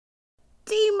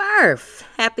D. Murph,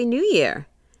 Happy New Year.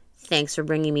 Thanks for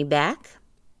bringing me back.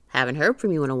 Haven't heard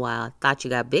from you in a while. Thought you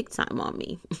got big time on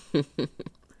me.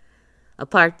 A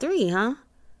part 3, huh?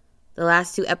 The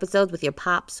last 2 episodes with your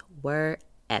pops were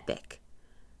epic.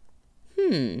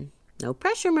 No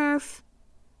pressure, Murph.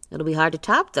 It'll be hard to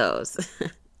top those.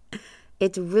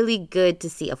 It's really good to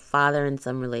see a father and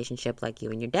son relationship like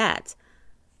you and your dad's.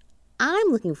 I'm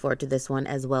looking forward to this one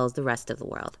as well as the rest of the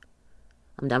world.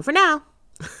 I'm done for now.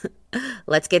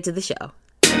 Let's get to the show.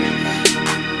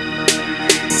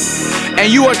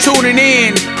 And you are tuning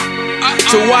in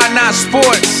to Why Not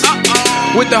Sports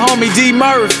with the homie D.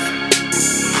 Murph.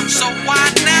 So why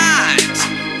not?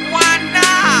 Why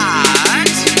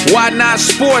not? Why Not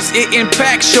Sports? It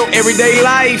impacts your everyday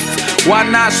life. Why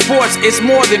Not Sports? It's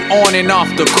more than on and off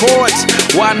the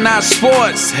courts. Why Not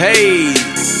Sports? Hey.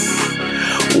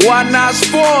 Why Not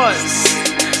Sports?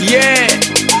 Yeah.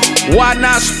 Why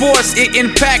Not Sports? It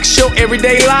impacts your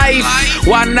everyday life.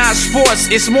 Why Not Sports?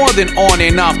 It's more than on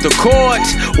and off the court.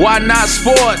 Why Not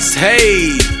Sports?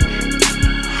 Hey.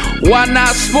 Why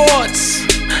Not Sports?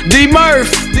 D.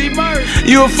 Murph.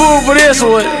 You a fool for this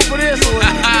one.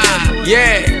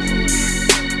 Yeah.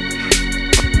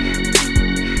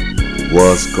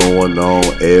 What's going on,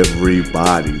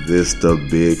 everybody? This the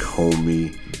big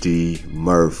homie D.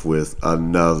 Murph with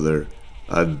another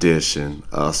edition,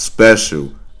 a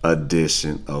special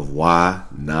edition of Why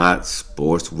Not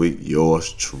Sports with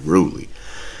yours truly.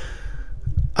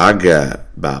 I got,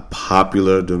 by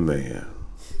popular demand,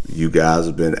 you guys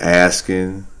have been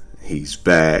asking, he's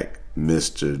back,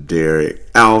 Mr. Derek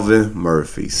Alvin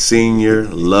Murphy Sr.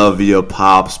 Love Your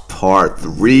Pops Part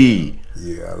 3.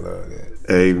 Yeah, I love that.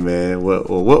 Hey, man,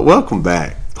 welcome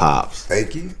back, Pops.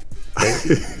 Thank you.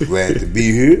 Glad to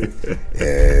be here.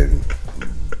 And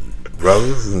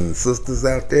brothers and sisters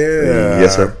out there,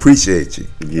 yes, sir. I appreciate you.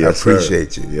 Yes, I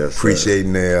appreciate sir. you. Yes,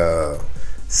 appreciating the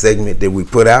segment that we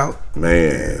put out.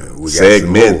 Man, we got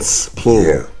segments,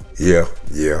 plural. Yeah.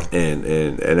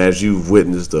 And as you've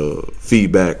witnessed the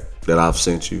feedback that I've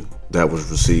sent you, that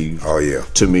was received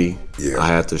to me. Yeah. I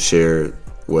had to share it,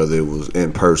 whether it was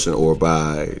in person or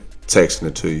by texting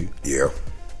it to you. Yeah.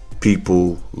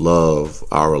 People love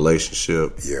our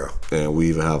relationship. Yeah. And we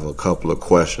even have a couple of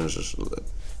questions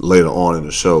later on in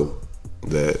the show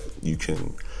that you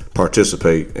can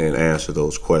participate and answer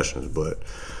those questions. But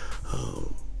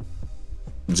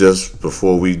just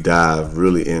before we dive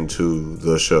really into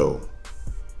the show,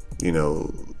 you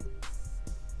know,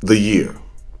 the year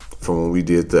from when we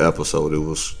did the episode, it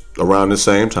was around the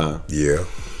same time. Yeah.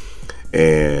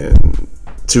 And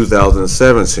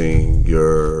 2017,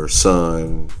 your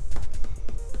son,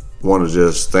 want to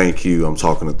just thank you. I'm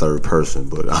talking to third person,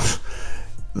 but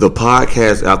the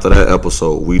podcast after that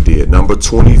episode we did, number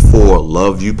 24,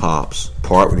 Love You Pops,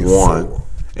 part 1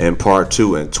 and part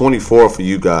 2. And 24, for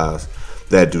you guys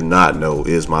that do not know,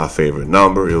 is my favorite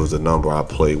number. It was the number I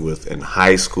played with in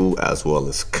high school as well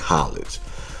as college.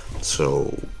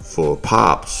 So for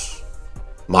Pops,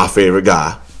 my favorite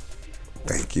guy,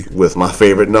 thank you, with my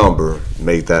favorite number,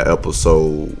 made that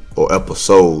episode or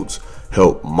episodes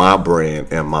help my brand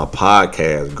and my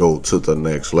podcast go to the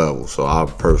next level. So I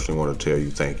personally want to tell you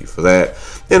thank you for that.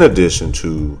 In addition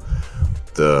to,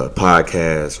 the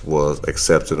podcast was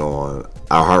accepted on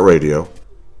iHeartRadio,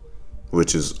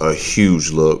 which is a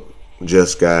huge look.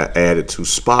 Just got added to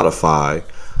Spotify.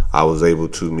 I was able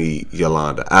to meet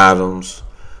Yolanda Adams.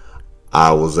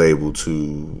 I was able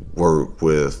to work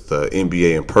with the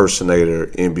NBA impersonator,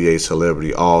 NBA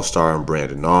celebrity all-star, and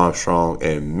Brandon Armstrong,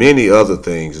 and many other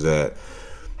things that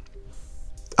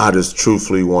I just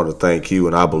truthfully want to thank you.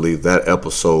 And I believe that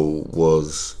episode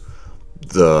was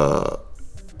the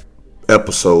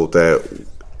episode that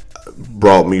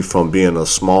brought me from being a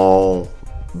small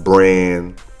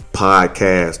brand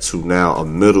podcast to now a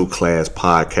middle-class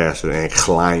podcaster and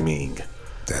climbing.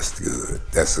 That's good.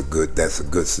 That's a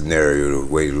good scenario, the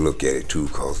way to look at it too,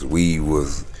 because we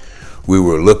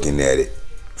were looking at it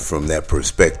from that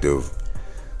perspective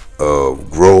of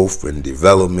growth and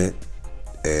development.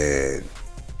 And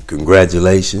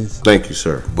congratulations. Thank you,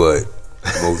 sir. But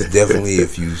most definitely,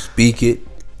 if you speak it,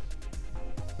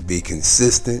 be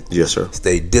consistent. Yes, sir.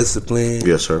 Stay disciplined.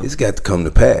 Yes, sir. It's got to come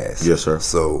to pass. Yes, sir.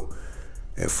 So,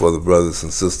 and for the brothers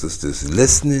and sisters that's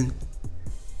listening,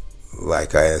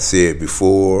 like I had said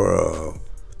before,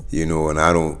 and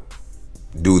I don't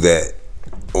do that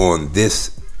on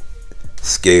this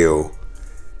scale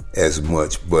as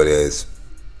much, but as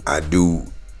I do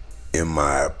in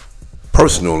my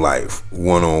personal life,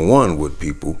 one-on-one with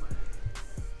people,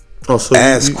 Oh, so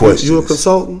ask questions. You a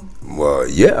consultant? Well,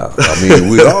 yeah. I mean,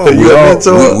 we all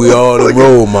the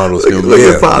role models.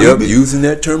 Using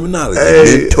that terminology,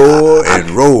 mentor and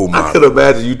role model. I could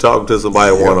imagine you talking to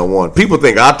somebody one-on-one. People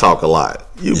think I talk a lot.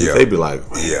 They be like,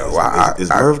 is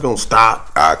Murph gonna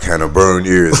stop? I kind of burn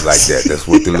ears like that. That's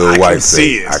what the little wife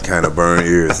said. I kind of burn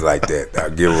ears like that. I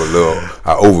give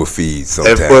I overfeed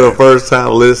sometimes. And for the first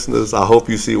time listeners, I hope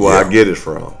you see where I get it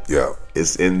from. Yeah.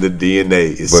 It's in the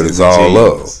DNA. But it's all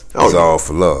love. It's all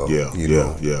for love. Yeah.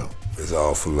 It's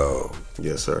all for love.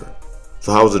 Yes, sir.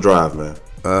 So how was the drive, man?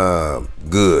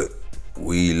 Good.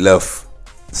 We left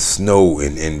snow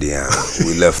in Indiana.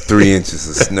 We left 3 inches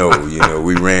of snow.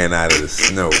 We ran out of the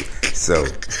snow. So,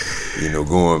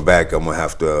 going back, I'm gonna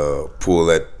have to pull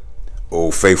that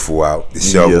Old Faithful out, the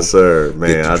shovel. Yes, sir,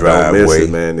 man. I don't miss it,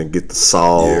 man. And get the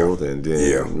salt, and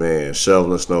then, man,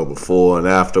 shoveling snow before and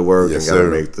after work, and gotta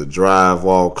make the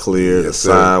drivewalk clear, the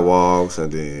sidewalks,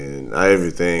 and then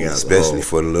everything. Especially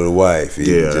for the little wife.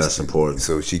 That's important.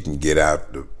 So she can get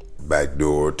out the back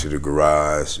door to the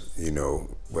garage,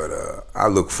 But I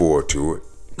look forward to it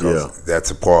because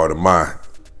that's a part of my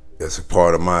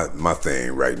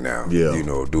thing right now. Do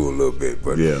a little bit,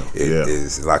 but it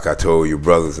is like I told your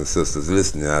brothers and sisters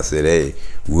listening. I said, "Hey,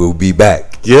 we'll be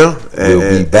back." We'll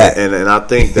be back, and I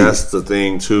think that's the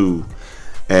thing too.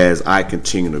 As I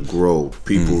continue to grow,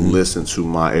 people listen to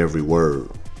my every word.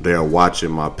 They are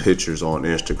watching my pictures on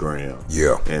Instagram,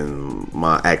 and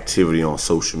my activity on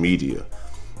social media.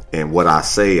 And what I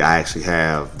say, I actually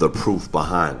have the proof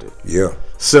behind it. Yeah.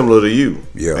 Similar to you.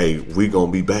 Yeah. Hey, we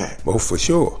gonna be back. Oh, for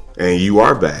sure. And you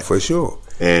are back. For sure.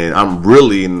 And I'm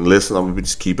really, and listen, I'm gonna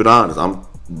just keep it honest. I'm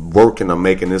working on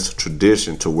making this a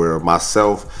tradition to where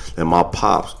myself and my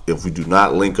pops, if we do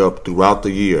not link up throughout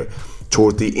the year,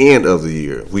 toward the end of the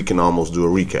year, we can almost do a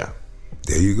recap.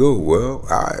 There you go. Well,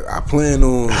 I plan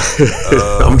on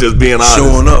I'm just being honest.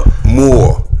 Showing up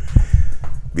more.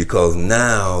 Because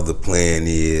now the plan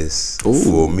is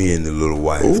for me and the little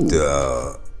wife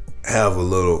to have a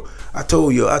little. I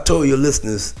told your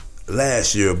listeners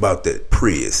last year about that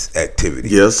Prius activity.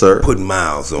 Yes, sir. Putting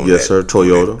miles on. Yes, sir.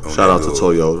 Toyota. Shout out to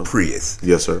Toyota. Prius.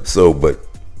 Yes, sir. So, but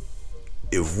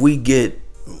if we get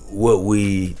what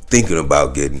we thinking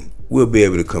about getting, we'll be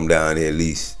able to come down here at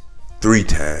least 3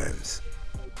 times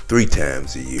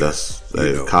a year. That's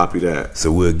copy that. So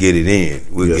we'll get it in.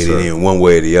 We'll get it in one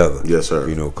way or the other. Yes, sir.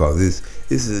 Because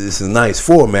this is a nice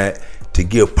format to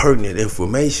give pertinent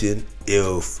information.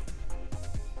 If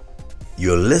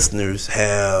your listeners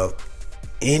have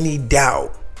any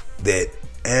doubt that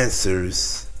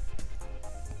answers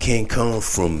can come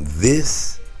from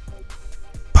this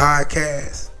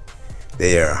podcast,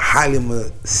 they are highly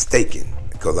mistaken.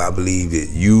 Because I believe that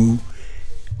you,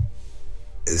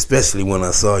 especially when I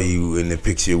saw you in the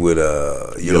picture with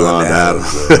Yolanda Adams.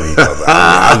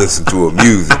 I listen to her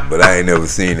music, but I ain't never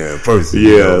seen her in person.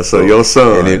 Yeah, so your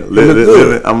son,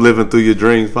 I'm living through your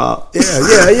dreams, Pop. Yeah.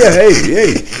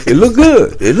 Hey, it look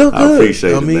good. It look good. I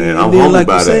appreciate it, man. I'm humbled like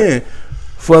by that. Saying,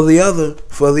 for the other,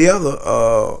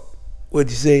 what'd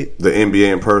you say? The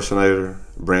NBA impersonator,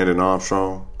 Brandon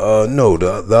Armstrong. No,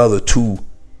 the other 2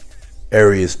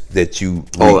 areas that you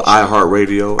reach.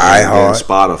 iHeartRadio and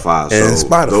Spotify.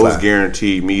 So those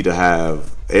guaranteed me to have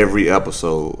every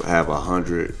episode have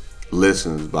 100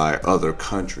 listens by other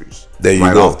countries. There you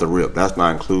right go. Off the rip. That's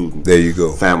not including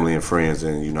family and friends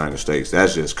in the United States.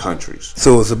 That's just countries.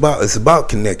 So it's about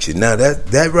connection. Now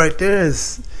that right there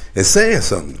is saying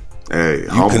something. Hey,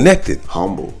 you connected.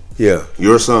 Humble. Yeah.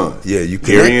 Your son. Yeah, you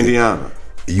connected. Gary, Indiana.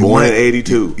 Born in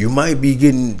 82. You might be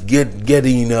getting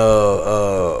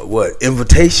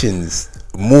invitations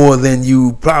more than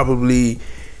you probably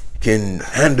can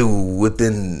handle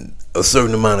within a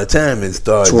certain amount of time and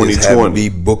start 2020 to be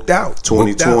booked out.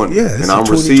 2020. Yeah, and I'm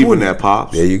receiving that,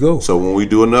 Pops. There you go. So when we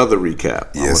do another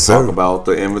recap, I'm going to talk about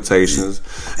the invitations.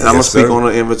 And I'm going to speak on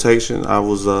an invitation. I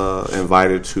was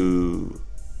invited to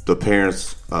the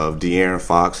parents of De'Aaron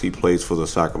Fox. He plays for the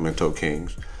Sacramento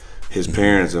Kings. His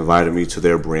parents invited me to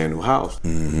their brand new house.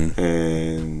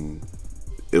 And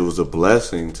it was a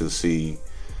blessing to see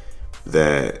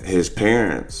that his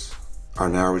parents are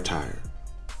now retired.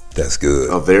 That's good.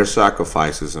 Of their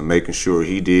sacrifices and making sure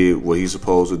he did what he's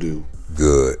supposed to do.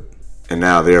 Good. And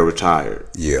now they're retired.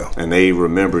 Yeah. And they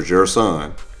remembered your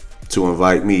son to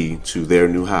invite me to their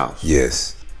new house.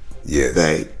 Yes.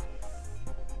 That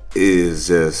is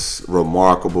just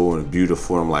remarkable and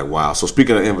beautiful. I'm like, wow. So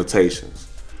speaking of invitations,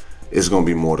 it's going to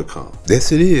be more to come.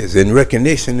 Yes, it is. And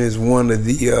recognition is one of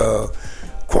the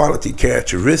quality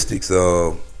characteristics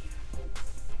of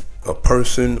a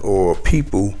person or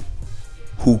people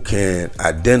who can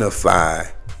identify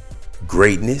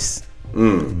greatness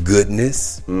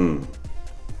goodness,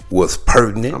 was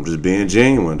pertinent. I'm just being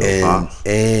genuine, though, Pops.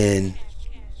 And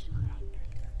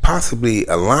possibly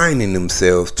aligning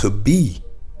themselves to be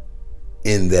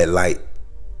in that light,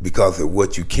 because of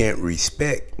what you can't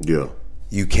respect,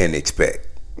 you can't expect.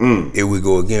 Here we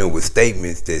go again with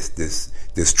statements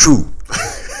that's true.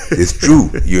 It's true,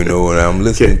 you know. And I'm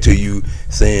listening to you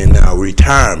saying now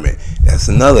retirement. That's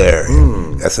another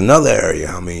area. That's another area.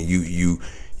 I mean,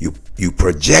 you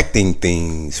projecting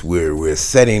things. We're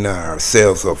setting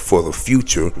ourselves up for the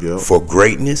future, for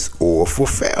greatness or for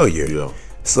failure.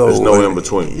 So there's no in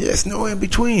between. Yes, no in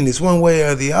between. It's one way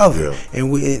or the other.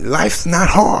 And life's not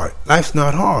hard. Life's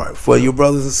not hard for your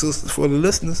brothers and sisters, for the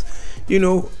listeners, you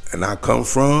know. And I come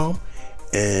from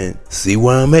and see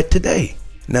where I'm at today.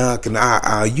 Now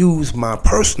I'll use my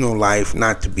personal life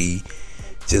not to be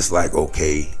just like,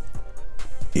 okay,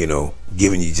 you know,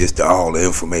 giving you just all the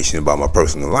information about my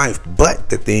personal life. But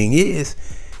the thing is,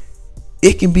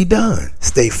 it can be done.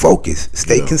 Stay focused.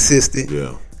 Stay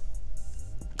consistent.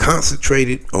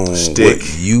 Concentrated on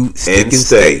what you stick and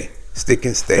stay. Stick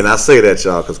and stay. And I say that,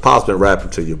 y'all, because Pop's been rapping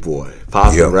to your boy.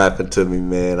 Pop's been rapping to me,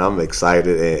 man. I'm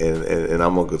excited, and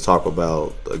I'm going to talk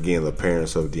about, again, the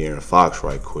parents of De'Aaron Fox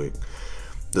right quick.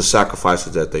 The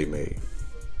sacrifices that they made.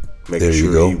 Making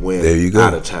sure he went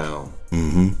out of town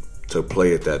to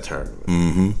play at that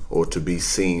tournament or to be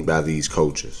seen by these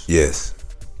coaches. Yes.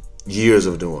 Years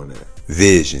of doing that.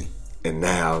 Vision. And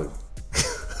now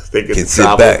they get Can to sit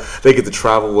travel. back. They get to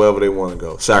travel wherever they want to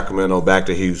go. Sacramento, back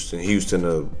to Houston. Houston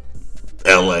to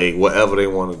LA, whatever they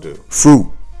want to do.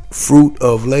 Fruit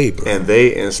of labor. And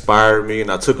they inspired me,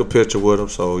 and I took a picture with them,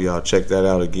 so y'all check that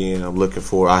out again. I'm looking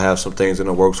for, I have some things in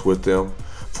the works with them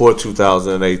for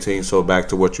 2018. So back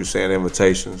to what you're saying,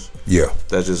 invitations. Yeah.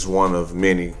 That's just one of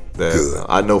many that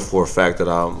I know for a fact that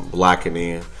I'm lacking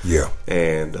in. Yeah.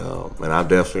 And I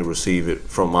definitely receive it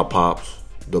from my pops,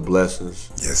 the blessings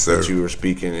that you were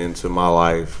speaking into my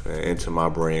life and into my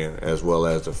brand, as well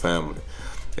as the family.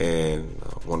 And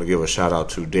I want to give a shout out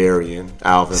to Darian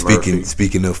Alvin Murphy.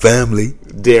 Speaking of family,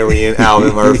 Darian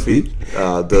Alvin Murphy,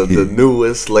 the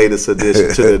newest, latest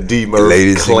addition to the D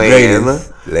Murphy clan.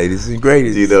 Latest and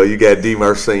greatest. You know, you got D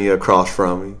Murph Senior across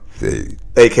from me,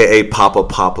 aka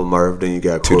Papa Murph. Then you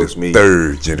got, of course, me,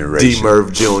 third generation. D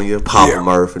Murph Jr., Papa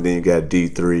Murph, and then you got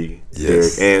D3.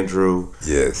 Yes. Derek Andrew,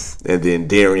 and then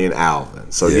Darian Alvin.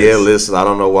 So listen, I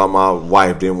don't know why my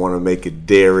wife didn't want to make it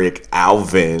Derek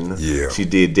Alvin. She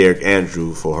did Derek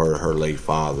Andrew for her late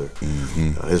father.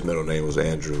 His middle name was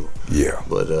Andrew.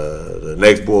 But the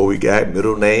next boy we got,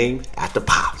 middle name after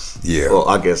Pops. Well,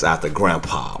 I guess after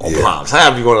Grandpa or Pops.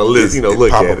 However you want to list,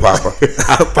 look Papa, at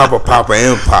it. Papa,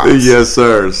 and Pops. Yes,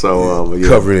 sir. So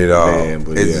covering it all. Man,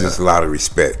 it's just a lot of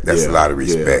respect. That's a lot of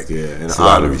respect. And it's a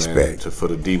lot of respect for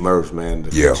the D Murphs, man, to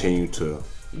continue to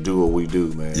do what we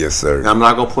do, man. Yes, sir. And I'm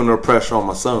not gonna put no pressure on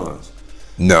my sons.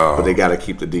 No, but they gotta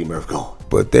keep the D Murph going.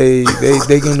 But they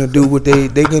gonna do what they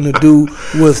gonna do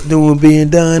what's being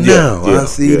done now. I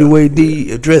see the way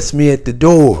D addressed me at the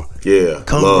door.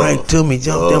 Come right to me,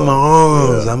 jumped in my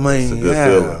arms. I mean,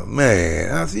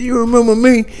 man. I said, you remember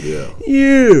me? He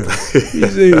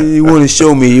said he want to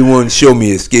show me. He want to show me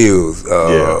his skills.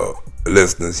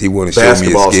 Listeners, he want to show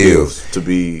me his skills to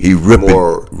be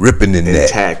ripping in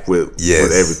intact with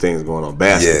everything's going on.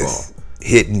 Basketball.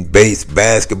 Hitting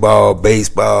basketball,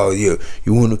 baseball. You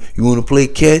want to play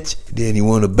catch, then you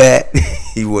want to bat,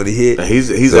 he want to hit.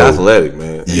 He's athletic,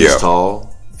 man. He's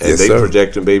tall, and they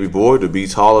projecting baby boy to be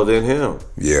taller than him.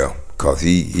 Yeah, cause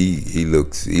he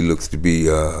looks to be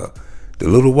the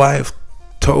little wife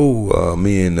told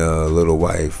me and little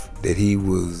wife that he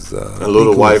was. And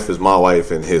little wife is my wife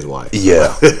and his wife. For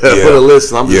the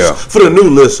listeners, I'm just for the new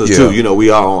listeners too. You know, we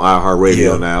are on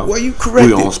iHeartRadio now. Well, you correct.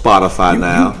 We on Spotify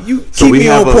now. You so keep me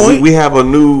on point. We have a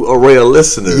new array of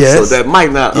listeners, so that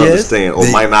might not understand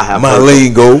or might not have my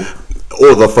lingo.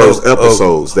 Or the first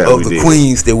episodes that we did. Of the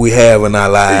queens that we have in our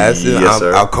lives.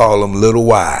 I'll call them little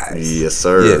wives. Yes,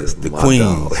 sir. Yes, the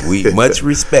queens. We much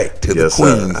respect to the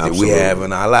queens that we have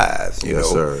in our lives. You know,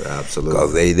 sir, absolutely.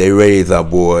 Because they raise our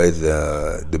boys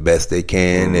the best they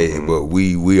can. But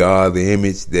we are the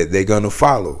image that they're going to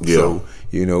follow. So,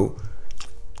 you know.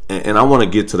 And I want to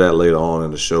get to that later on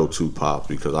in the show too, Pops,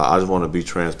 because I just want to be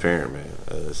transparent, man.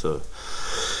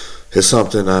 It's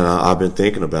something that I've been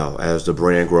thinking about as the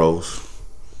brand grows,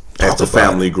 as the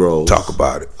family grows. Talk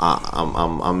about it.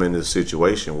 I'm in this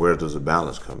situation. Where does the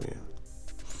balance come in?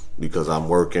 Because I'm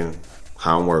working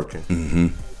how I'm working,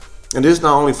 and this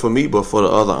not only for me but for the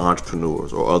other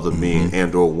entrepreneurs or other men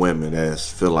and or women that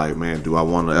feel like, man, do I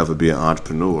want to ever be an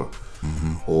entrepreneur,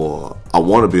 or I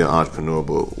want to be an entrepreneur,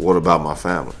 but what about my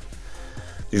family?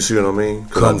 You see what I mean?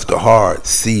 Comes to hard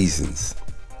seasons.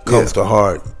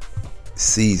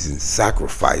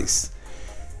 Sacrifice.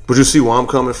 But you see where I'm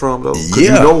coming from, though? 'Cause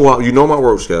Yeah. you know my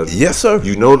work schedule. Yes, sir.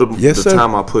 You know the sir.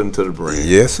 time I put into the brand.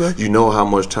 Yes, sir. You know how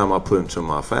much time I put into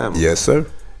my family. Yes, sir.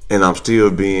 And I'm still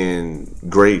being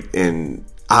great in,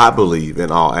 I believe,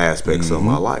 in all aspects of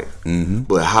my life. Mm-hmm.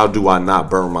 But how do I not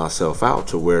burn myself out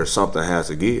to where something has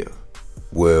to give?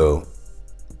 Well,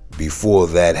 before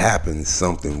that happens,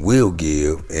 something will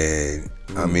give. And,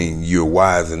 I mean, you're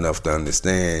wise enough to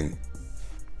understand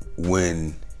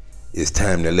when it's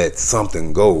time to let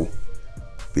something go,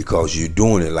 because you're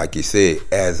doing it, like you said,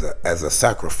 as a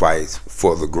sacrifice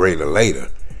for the greater later.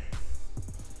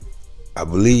 I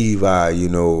believe I,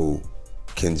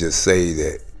 can just say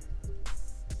that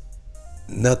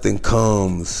nothing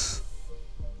comes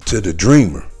to the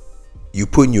dreamer. You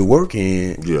putting your work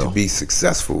in to be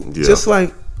successful. Yeah. Just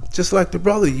like the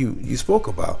brother you spoke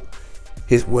about.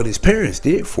 What his parents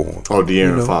did for him. Oh,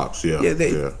 De'Aaron Fox, yeah.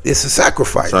 It's a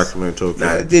sacrifice. Sacramento.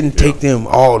 Now, it didn't take them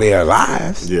all their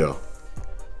lives. Yeah.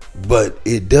 But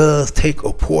it does take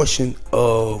a portion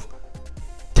of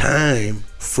time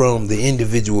from the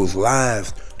individual's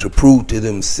lives to prove to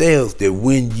themselves that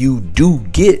when you do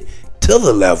get to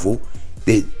the level,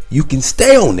 that you can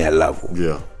stay on that level.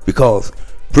 Yeah. Because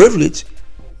privilege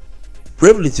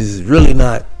is really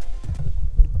not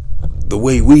the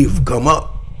way we've come up.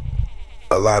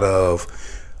 A lot of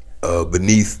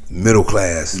beneath middle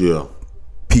class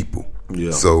people.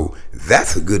 Yeah. So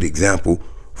that's a good example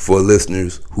for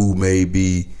listeners who may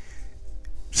be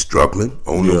struggling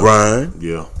on the grind.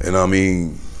 Yeah. And I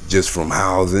mean, just from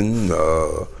housing,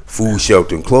 food,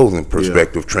 shelter, and clothing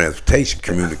perspective, transportation,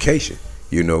 communication,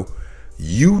 you know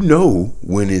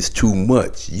when it's too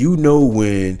much. You know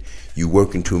when you're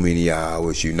working too many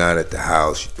hours, you're not at the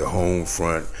house, the home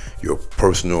front, your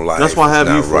personal life. That's why I have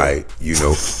is not you for. right.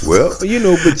 Well, but you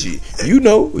you're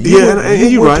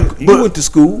right. You went to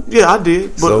school. Yeah, I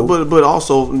did. But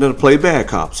also to play bad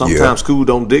cop. Sometimes school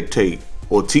don't dictate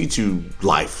or teach you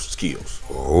life skills.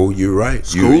 Oh, you're right.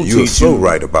 School you're so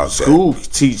right about that. School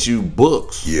teach you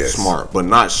books smart, but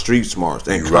not street smarts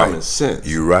and common sense.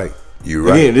 You're right. You're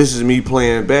right. Again, this is me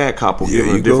playing bad cop or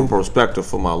giving a different perspective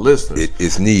for my listeners.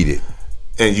 It's needed.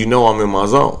 And I'm in my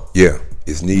zone. Yeah,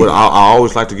 it's needed. But I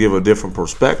always like to give a differment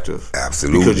perspective.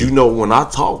 Absolutely. Because when I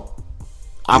talk,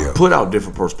 I put out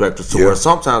different perspectives to where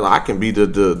sometimes I can be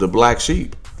the black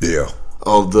sheep. Yeah.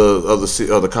 Of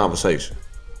the conversation.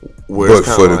 Where but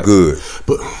for the good.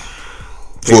 But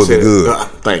for the good.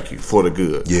 Thank you. For the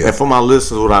good. Yeah. And for my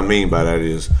listeners, what I mean by that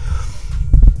is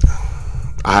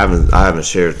I haven't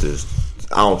shared this,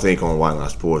 I don't think, on Why Not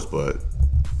Sports, but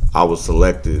I was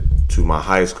selected to my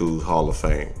high school's Hall of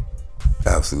Fame.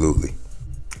 Absolutely.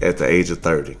 At the age of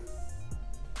 30.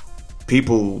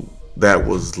 People that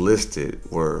was listed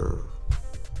were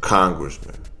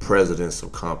congressmen, presidents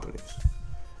of companies.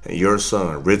 And your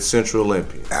son, Rich Central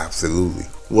Olympian, absolutely,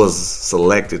 was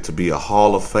selected to be a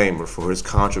Hall of Famer for his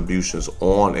contributions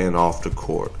on and off the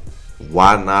court.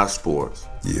 Why Not Sports?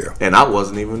 Yeah. And I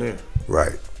wasn't even there.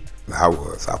 Right. I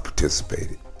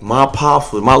participated. My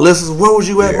pops, my listeners, where was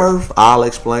you at, Murph? I'll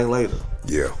explain later.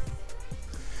 Yeah.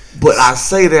 But I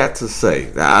say that to say,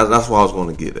 that's what I was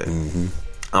going to get at. Mm-hmm.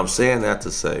 I'm saying that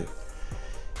to say,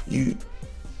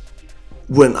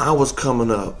 when I was coming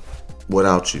up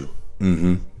without you,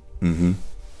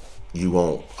 you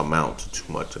won't amount to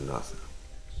too much or nothing.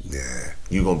 Yeah.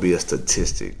 You're going to be a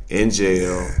statistic in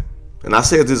jail. Yeah. And I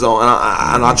said this on,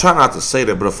 and I try not to say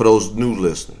that, but for those new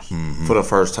listeners, for the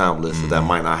first time listeners that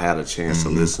might not have a chance to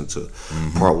listen to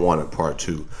part 1 and part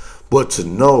 2, but to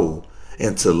know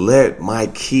and to let my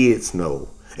kids know,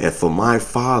 and for my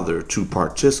father to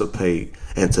participate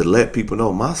and to let people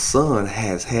know my son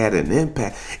has had an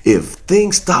impact. If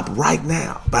things stop right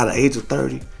now, by the age of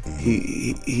 30,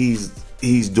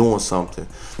 he's doing something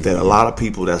that a lot of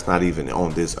people that's not even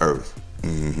on this earth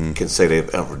can say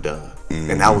they've ever done.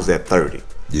 And that was at 30.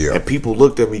 Yeah. And people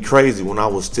looked at me crazy when I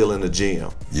was still in the gym.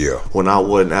 Yeah. When I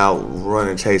wasn't out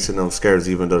running, chasing them skirts,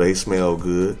 even though they smelled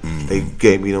good. They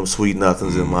gave me them sweet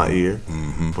nothings in my ear.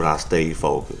 But I stayed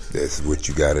focused. That's what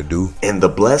you got to do. And the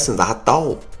blessings I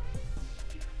thought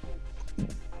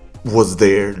was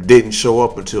there didn't show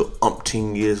up until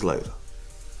umpteen years later,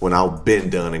 when I've been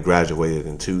done and graduated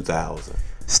in 2000.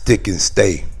 Stick and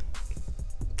stay.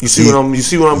 You see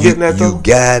what I'm getting at, though? You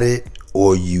got it,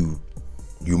 or you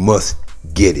must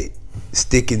get it.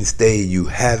 Stick and stay. You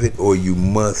have it, or you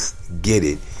must get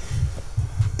it.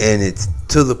 And it's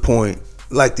to the point,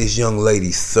 like this young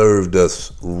lady served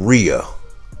us Rhea,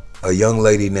 a young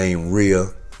lady named Rhea,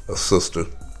 a sister,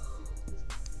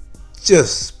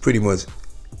 just pretty much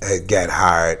had got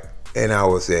hired, and I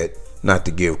was at, not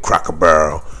to give Cracker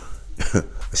Barrel a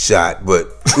shot, but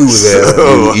we was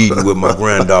there eating with my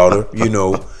granddaughter, you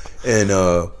know,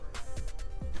 and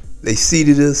they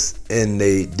seated us and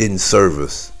they didn't serve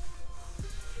us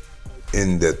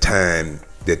in the time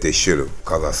that they should have,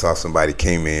 because I saw somebody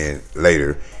came in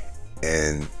later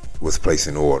and was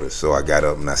placing orders. So I got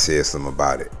up and I said something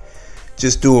about it.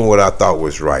 Just doing what I thought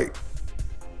was right.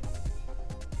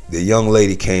 The young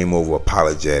lady came over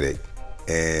apologetic,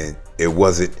 and it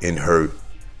wasn't in her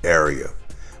area.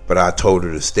 But I told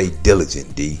her to stay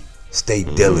diligent, D. Stay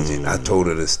diligent. I told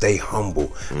her to stay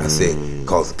humble. I said,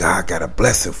 because God got a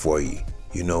blessing for you,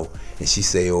 you know. And she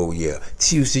said, oh, yeah.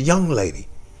 She was a young lady.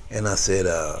 And I said,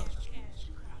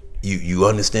 you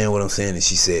understand what I'm saying? And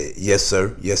she said, yes,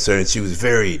 sir. Yes, sir. And she was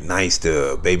very nice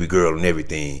to baby girl and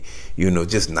everything, you know,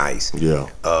 just nice. Yeah.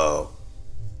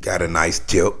 Got a nice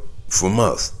tip from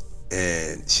us.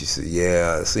 And she said,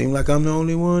 yeah, it seems like I'm the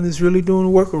only one that's really doing the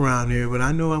work around here, but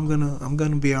I know I'm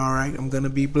gonna be all right. I'm gonna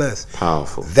be blessed.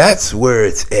 Powerful. That's where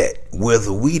it's at.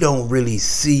 Whether we don't really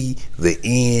see the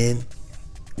end,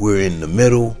 we're in the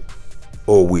middle,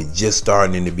 or we're just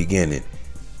starting in the beginning.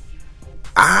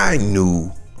 I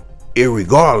knew,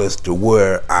 irregardless to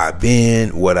where I've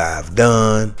been, what I've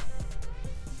done,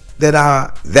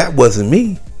 that wasn't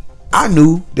me. I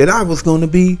knew that I was going to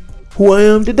be who I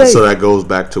am today. So that goes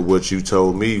back to what you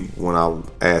told me when I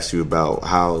asked you about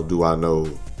how do I know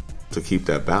to keep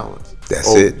that balance.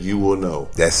 That's it. You will know.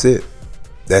 That's it.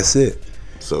 That's it.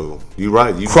 So you're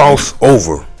right. Cross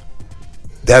over.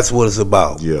 That's what it's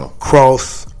about. Yeah.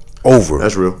 Cross over.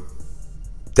 That's real.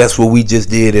 That's what we just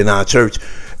did in our church.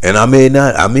 And I may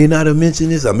not have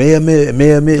mentioned this. I may have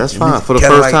mentioned. That's fine. For the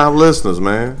first time listeners,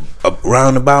 man.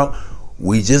 Roundabout,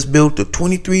 we just built a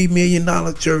 $23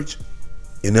 million church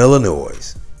in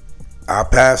Illinois. Our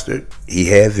pastor, he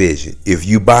had vision. If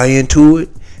you buy into it,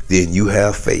 then you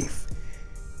have faith.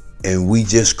 And we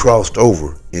just crossed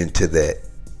over into that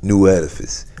new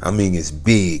edifice. I mean, it's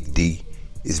big, D.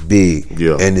 It's big.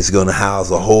 Yeah. And it's going to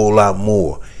house a whole lot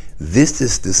more. This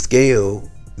is the scale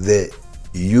that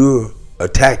you're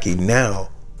attacking now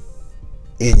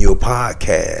in your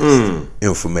podcast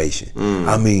information.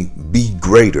 I mean, be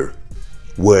greater.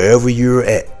 Wherever you're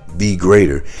at, be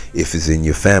greater. If it's in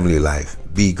your family life,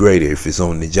 be greater. If it's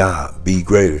on the job, be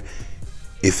greater.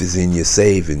 If it's in your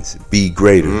savings, be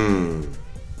greater.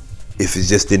 If it's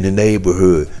just in the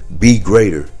neighborhood, be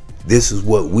greater. This is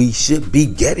what we should be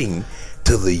getting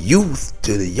to the youth,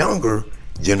 to the younger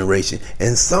generation.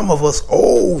 And some of us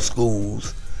old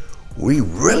schools, we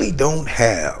really don't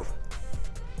have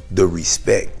the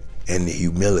respect and the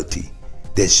humility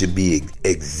that should be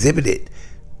exhibited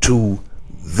to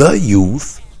the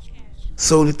youth,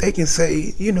 so that they can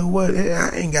say, you know what, I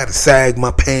ain't got to sag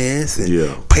my pants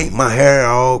and paint my hair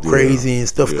all crazy and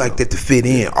stuff like that to fit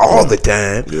in all the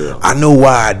time. I know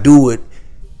why I do it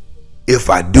if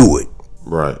I do it.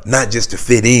 Right. Not just to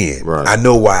fit in. Right. I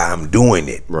know why I'm doing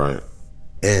it. Right.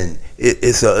 And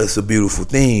it's a beautiful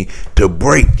thing to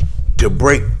break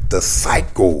the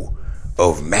cycle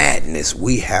of madness.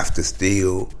 We have to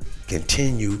still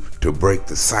continue to break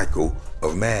the cycle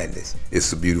of madness.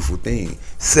 It's a beautiful thing.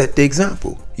 Set the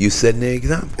example. You setting the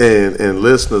example. And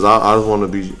listeners, I just want to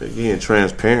be again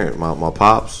transparent. My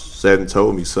pops said and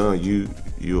told me, son,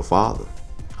 you a father.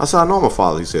 I said, I know I'm a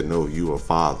father. He said, no, you are a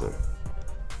father.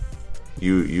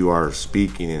 You are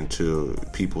speaking into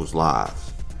people's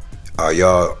lives. Are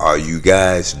you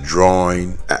guys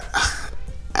drawing?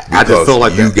 I just feel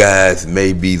like you guys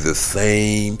may be the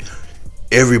same.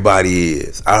 Everybody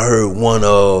is. I heard one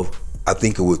of, I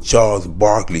think it was Charles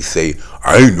Barkley say,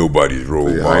 I ain't nobody's role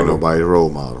model. I ain't nobody's role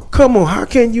model. Come on, how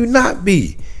can you not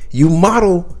be? You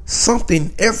model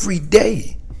something every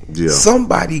day. Yeah.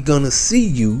 Somebody gonna see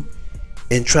you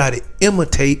and try to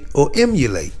imitate or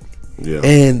emulate. Yeah.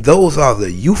 And those are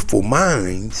the youthful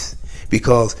minds,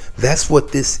 because that's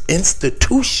what this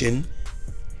institution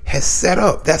has set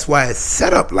up. That's why it's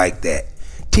set up like that.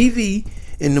 TV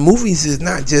in the movies is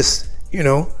not just,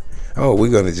 oh, we're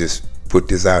going to just put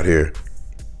this out here.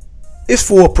 It's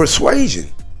for persuasion.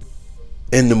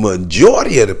 And the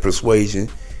majority of the persuasion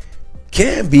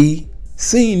can be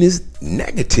seen as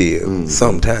negative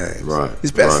sometimes. Right.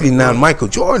 Especially now Michael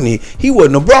Jordan, he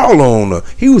wasn't a brawler owner.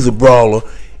 He was a brawler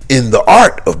in the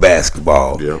art of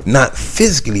basketball, not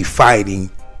physically fighting,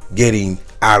 getting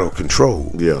out of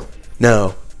control. Yeah.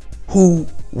 Now,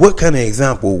 what kind of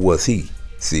example was he?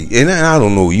 See, and I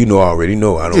don't know, already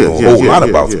know, I don't know a whole lot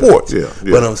about sports.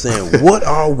 But I'm saying, what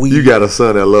are we You got a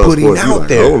son that loves putting sports. out Like,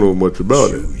 there? I don't know much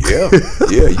about it.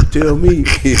 Yeah, you tell me.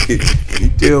 You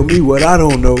tell me what I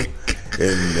don't know.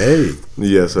 And hey,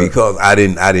 Yes, sir. because I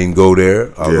didn't go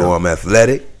there. Although Yeah. I'm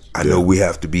athletic, I know Yeah. we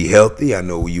have to be healthy. I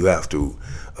know you have to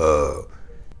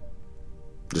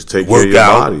Just take care work of your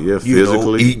out, body. Yeah, you know,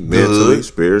 physically, eat mentally, good,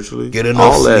 spiritually. get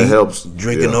enough All sleep, that helps.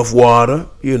 drink Yeah. enough water.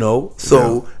 You know,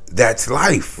 so that's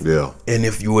life. Yeah. And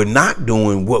if you are not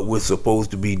doing what we're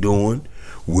supposed to be doing,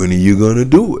 when are you gonna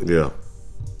do it? Yeah.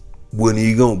 When are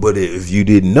you going? But if you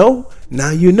didn't know, now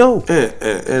you know.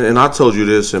 And I told you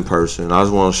this in person. I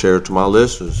just want to share it to my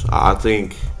listeners. I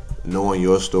think knowing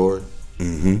your story,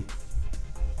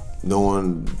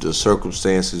 knowing the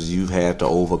circumstances you've had to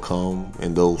overcome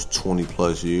in those 20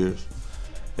 plus years,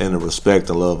 and the respect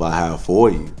and love I have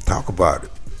for you, Talk about it.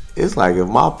 it's like if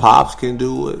my pops can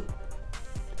do it,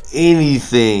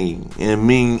 anything, and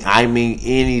I mean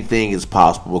anything is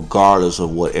possible, regardless of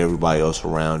what everybody else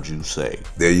around you say.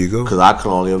 There you go. Because I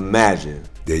can only imagine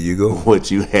There you go.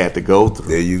 what you had to go through.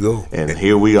 There you go. And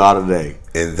here we are today.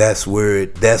 And that's where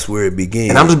it began.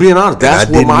 And I'm just being honest.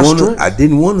 That's where my strength. I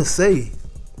didn't want to say,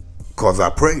 because I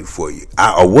prayed for you.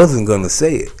 I wasn't going to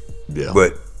say it. Yeah.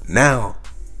 But now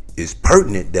it's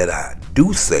pertinent that I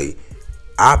do say,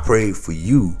 I prayed for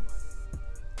you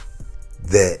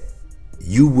that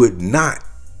you would not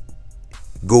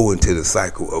go into the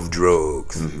cycle of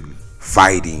drugs,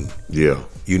 fighting, Yeah.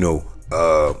 you know,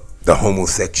 the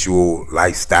homosexual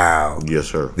lifestyle Yes,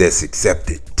 sir. that's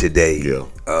accepted today. Yeah.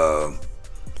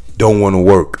 Don't want to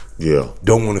work. Yeah.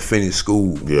 Don't want to finish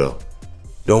school. Yeah.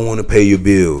 Don't want to pay your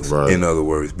bills. Right. In other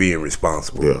words, being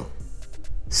responsible, Yeah.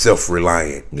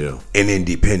 self-reliant, Yeah. and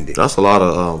independent. That's a lot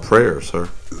of prayers, sir.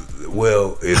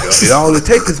 Well, it all it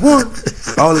takes is one.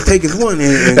 All it takes is one.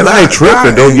 And I ain't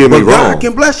tripping, don't get me but wrong. God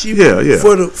can bless you. Yeah, yeah.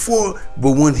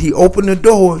 But when He opened the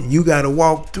door, you got to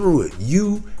walk through it.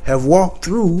 You have walked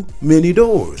through many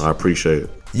doors. I appreciate it.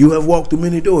 You have walked through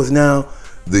many doors. Now,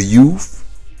 the youth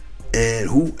and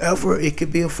whoever, it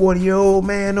could be a 40-year-old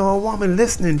man or a woman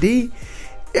listening, D,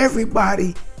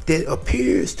 everybody that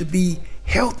appears to be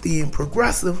healthy and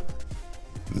progressive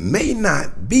may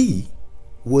not be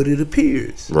what it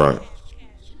appears. Right.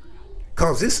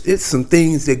 Because it's some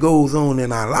things that goes on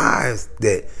in our lives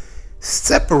that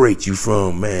separate you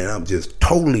from, man, I'm just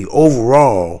totally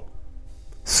overall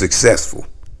successful.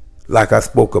 Like I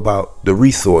spoke about the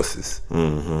resources.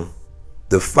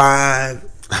 The 5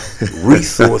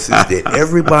 resources that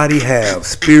everybody have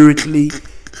spiritually,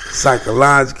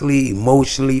 psychologically,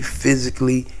 emotionally,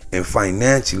 physically, and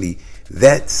financially,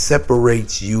 that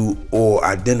separates you or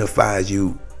identifies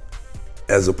you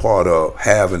as a part of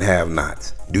have and have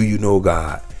nots. Do you know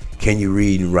God? Can you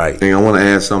read and write? And I want to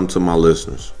add something to my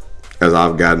listeners. As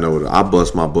I've gotten older, I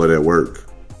bust my butt at work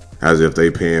as if they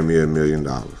paying me $1 million,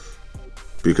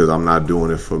 because I'm not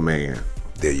doing it for man.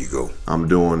 There you go. I'm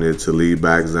doing it to lead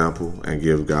by example and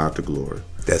give God the glory.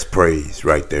 That's praise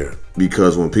right there.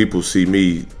 Because when people see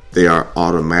me, they are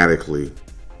automatically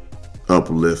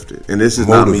uplifted. And this is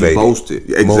Motivated. not me boasted.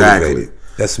 Exactly. Motivated.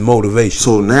 That's motivation.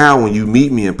 So now when you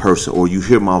meet me in person or you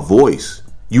hear my voice,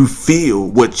 you feel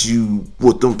what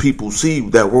them people see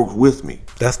that work with me.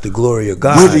 That's the glory of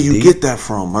God. Where do you D. get that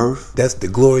from, Murph? That's the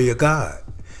glory of God.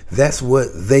 That's what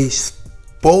they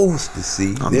supposed to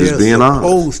see. I'm They're just being honest.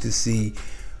 supposed to see.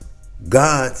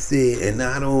 God said, and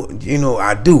I don't,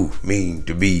 I do mean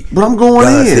to be. But I'm going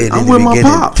God in. said I'm the with my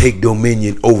beginning, pops. take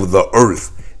dominion over the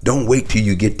earth. Don't wait till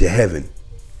you get to heaven.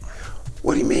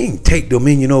 What do you mean, take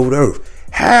dominion over the earth?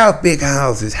 Have big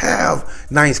houses, have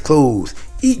nice clothes,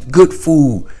 eat good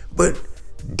food, but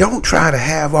don't try to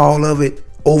have all of it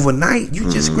overnight.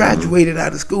 You just graduated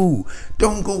out of school.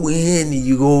 Don't go in and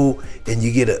you go and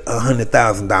you get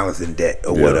 $100,000 in debt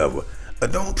or whatever.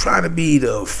 Don't try to be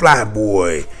the fly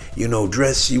boy,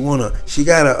 dress. She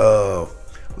got a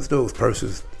what's those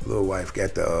purses? Little wife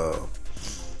got the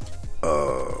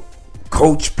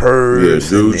Coach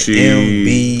purse, and the Gucci,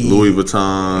 MB, Louis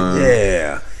Vuitton.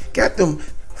 yeah, got them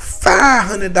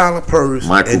 $500 purse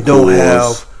Michael and don't Kors.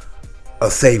 have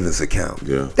a savings account.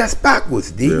 Yeah. That's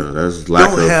backwards, D. Yeah, that's lack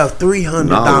don't of have $300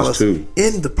 knowledge, too.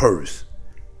 in the purse.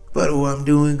 But I'm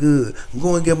doing good. I'm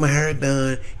going to get my hair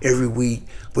done every week,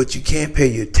 but you can't pay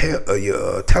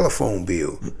your telephone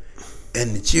bill,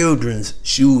 and the children's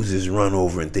shoes is run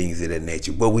over and things of that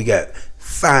nature. But we got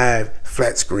 5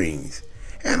 flat screens,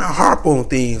 and I harp on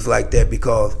things like that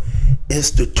because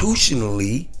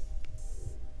institutionally,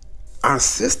 our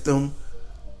system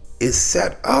is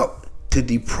set up to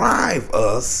deprive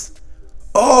us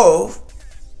of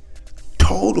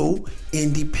total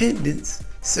independence,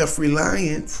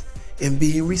 self-reliance, and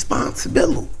being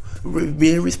responsible.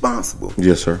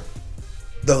 Yes, sir.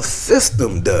 The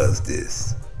system does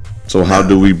this. So how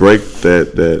do we break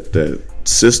that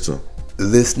system?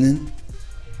 Listening,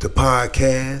 to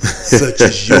podcasts such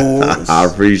as yours. I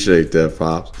appreciate that,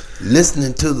 Pops.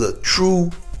 Listening to the true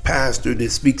pastor that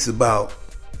speaks about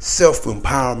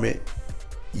self-empowerment.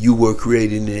 You were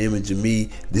created in the image of me.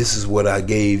 This is what I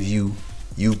gave you.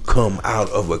 You come out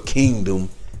of a kingdom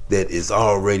that is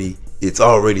already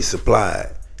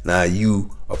supplied. Now you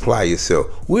apply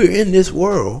yourself. We're in this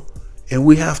world and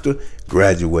we have to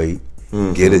graduate,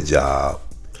 get a job,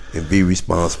 and be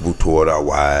responsible toward our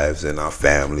wives and our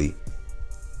family.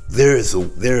 There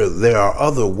are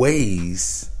other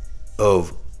ways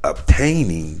of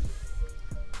obtaining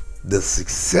the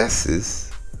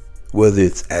successes, whether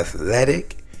it's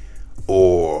athletic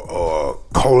or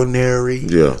culinary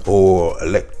or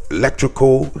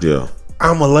electrical. Yeah.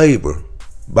 I'm a laborer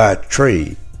by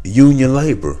trade, union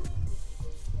labor.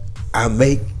 I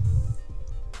make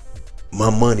my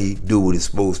money do what it's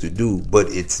supposed to do, but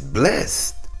it's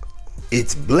blessed.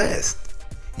 It's blessed.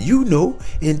 You know,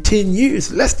 in 10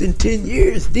 years, less than 10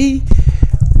 years, D,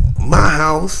 my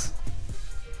house,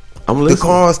 the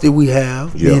cars that we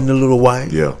have, me and the little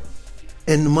wife,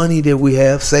 and the money that we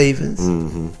have, savings,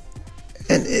 and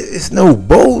it's no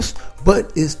boast,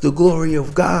 but it's the glory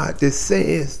of God that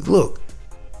says, look,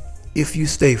 if you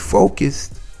stay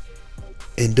focused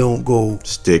and don't go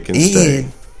stay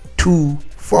too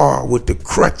far with the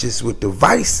crutches, with the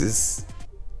vices,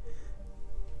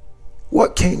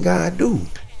 what can God do?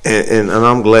 And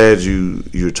I'm glad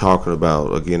you're talking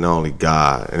about, again, not only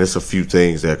God, and it's a few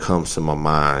things that comes to my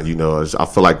mind. You know, I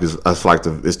feel like it's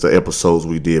the episodes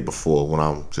we did before.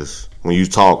 When you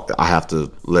talk, I have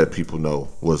to let people know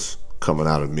what's coming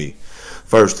out of me.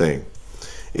 First thing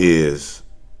is,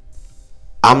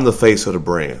 I'm the face of the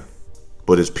brand,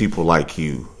 but it's people like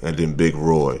you, and then Big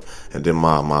Roy, and then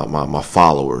my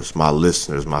followers, my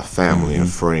listeners, my family and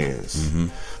friends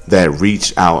that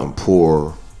reach out and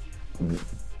pour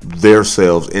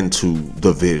themselves into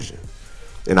the vision.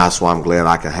 And that's why I'm glad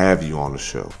I can have you on the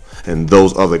show. And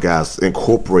those other guys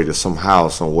incorporated somehow,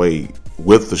 some way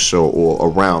with the show or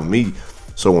around me.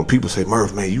 So when people say,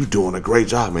 Murph, man, you doing a great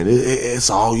job, man, it's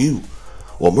all you.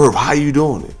 Well, Murph, how you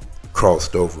doing it?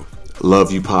 Crossed over.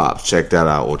 Love you, Pops. Check that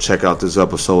out. Or check out this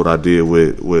episode I did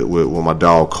with my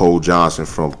dog Cole Johnson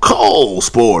from Cole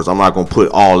Sports. I'm not gonna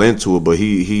put all into it, but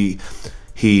he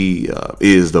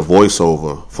is the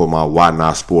voiceover for my Why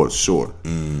Not Sports short.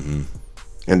 And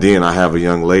then I have a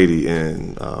young lady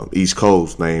in East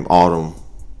Coast named Autumn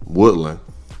Woodland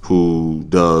who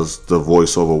does the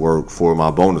voiceover work for my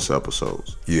bonus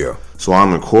episodes. Yeah. So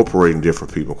I'm incorporating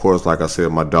different people. Of course, like I said,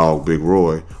 my dog Big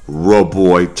Roy,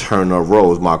 Boy Turner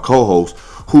Rose, my co-host,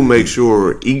 who makes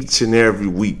sure each and every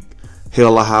week,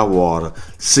 hell or high water,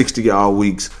 60-hour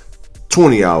weeks,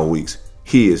 20-hour weeks,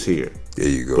 he is here. There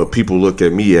you go. But people look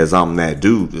at me as I'm that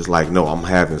dude. It's like, no, I'm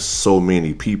having so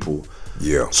many people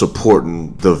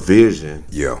supporting the vision.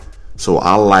 Yeah. So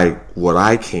I like what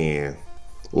I can,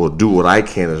 or do what I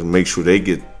can, to make sure they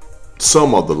get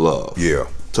some of the love. Yeah.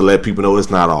 To let people know it's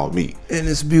not all me. And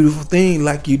it's a beautiful thing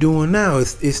like you're doing now.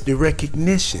 It's the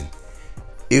recognition.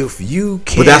 If you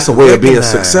can't, but that's a way of being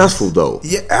successful, though.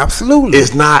 Yeah, absolutely.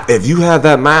 It's not. If you have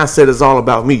that mindset, it's all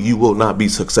about me, you will not be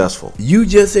successful. You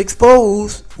just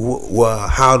expose. Well,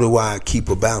 how do I keep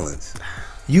a balance?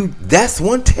 That's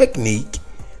one technique.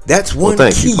 That's one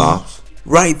key. You, Pops.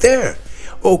 Right there.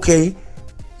 Okay,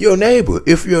 your neighbor.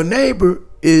 If your neighbor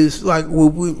is like, well,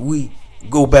 we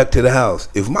go back to the house.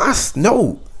 If my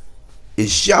snow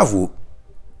is shoveled,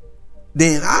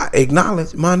 then I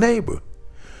acknowledge my neighbor.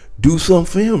 Do something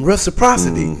for him.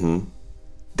 Reciprocity.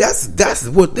 That's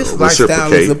what this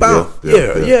lifestyle is about.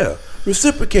 Yeah.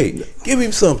 Reciprocate. Give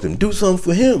him something. Do something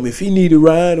for him. If he need a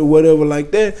ride or whatever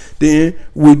like that, then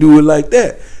we do it like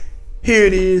that. Here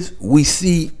it is. We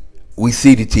see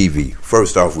the TV.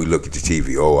 First off, we look at the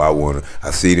TV. Oh, I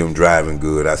see them driving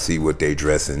good. I see what they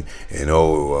dressing. And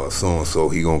so-and-so,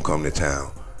 he gonna come to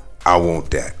town. I want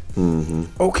that.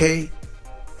 Okay.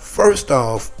 First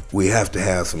off, we have to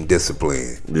have some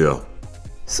discipline. Yeah.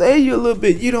 Say you a little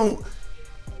bit. You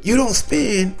don't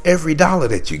spend every dollar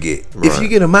that you get. Right. If you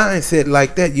get a mindset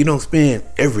like that, you don't spend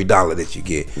every dollar that you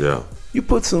get. Yeah. You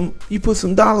put some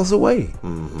dollars away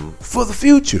for the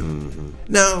future.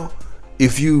 Now,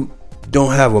 if you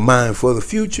don't have a mind for the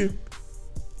future,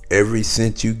 every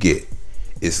cent you get,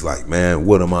 it's like, man,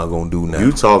 what am I gonna do now?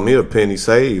 You taught me a penny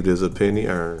saved is a penny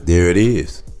earned. There it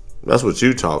is. That's what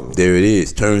you taught me. There it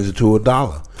is. Turns into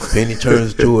 $1. Penny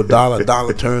turns to $1.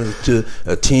 $1 turns to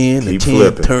a 10. Keep a 10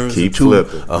 flipping. turns Keep to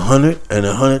flipping. 100, and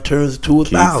 100 turns to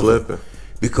 1,000. Keep flipping.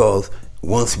 Because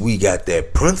once we got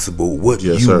that principle, what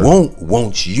Yes, you sir.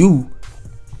 wants you.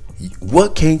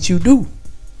 What can't you do?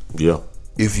 Yeah.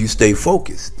 If you stay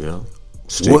focused. Yeah.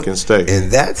 Stick and stay. And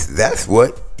that's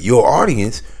what your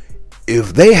audience,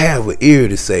 if they have an ear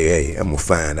to say, hey, I'm gonna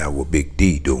find out what Big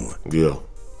D doing. Yeah.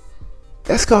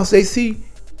 That's cause they see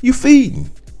you feeding.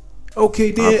 Okay,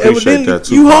 I then appreciate evidently that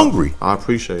too, you Pop. hungry. I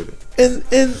appreciate it.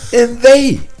 And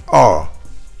they are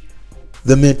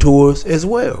the mentors as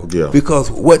well. Yeah.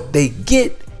 Because what they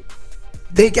get,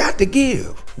 they got to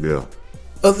give. Yeah.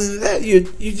 Other than that,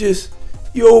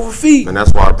 you overfeed. And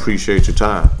that's why I appreciate your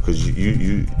time, because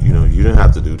you know you didn't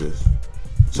have to do this.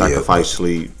 Sacrifice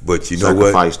sleep, but you know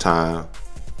what? Sacrifice time.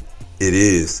 It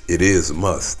is a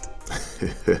must.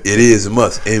 It is a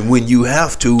must. And when you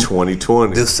have to,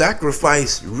 2020. the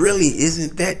sacrifice really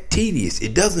isn't that tedious.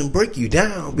 It doesn't break you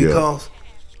down because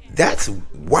that's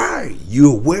why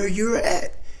you're where you're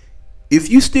at. If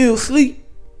you still sleep,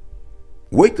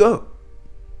 wake up.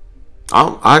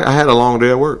 I had a long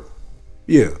day at work.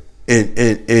 Yeah.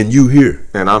 And you here.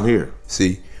 And I'm here.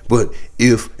 See? But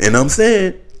and I'm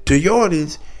saying to your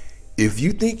audience, if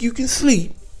you think you can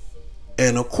sleep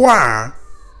and acquire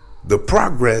the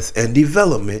progress and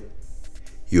development,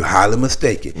 you're highly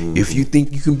mistaken. Mm-hmm. If you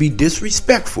think you can be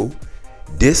disrespectful,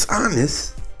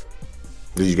 dishonest,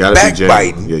 you gotta backbiting, be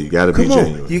genuine. Yeah, you gotta be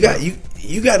genuine.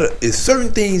 You gotta. It's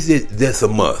certain things that's a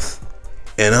must.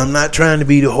 And I'm not trying to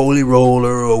be the holy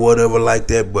roller or whatever like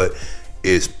that, but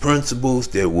it's principles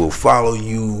that will follow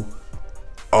you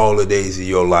all the days of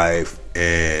your life,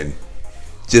 and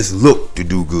just look to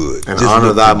do good. And just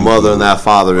honor thy mother good. and thy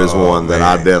father is one that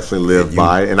I definitely live and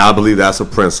by, and I believe that's a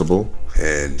principle.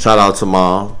 And shout out to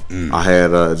Mom. I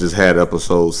had just had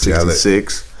episode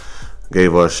 66.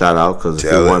 Gave her a shout out because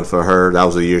if it wasn't for her, that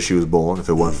was the year she was born. If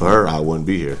it wasn't for her, I wouldn't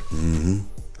be here. Mm-hmm.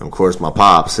 Of course, my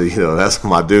pops, that's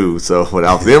my dude. So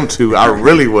without them two, I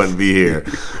really wouldn't be here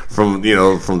from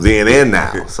then and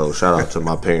now. So shout out to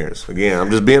my parents. Again,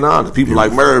 I'm just being honest. People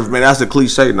like Merv, man, that's a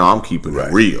cliche. No, I'm keeping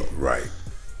it real. Right.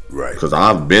 Because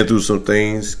I've been through some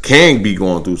things, can be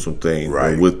going through some things.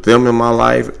 Right. But with them in my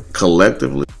life,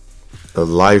 collectively, the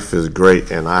life is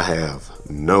great, and I have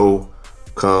no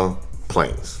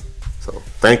complaints. So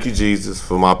thank you, Jesus,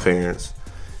 for my parents.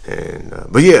 And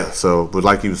but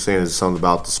like you were saying, it's something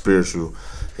about the spiritual.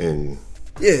 And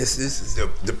yes, this is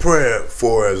the prayer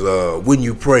for as when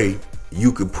you pray,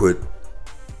 you could put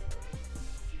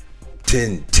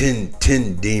 10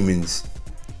 demons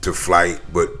to flight,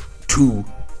 but 2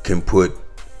 can put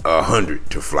 100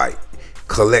 to flight.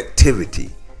 Collectivity.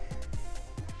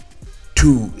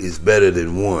 2 is better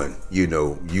than 1.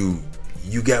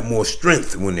 You got more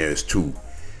strength when there's 2.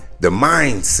 The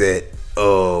mindset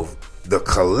of the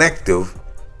collective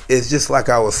is just like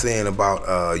I was saying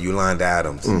about Yolanda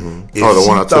Adams. Mm-hmm. The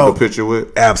one I took a picture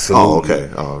with? Absolutely.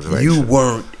 Oh, okay. You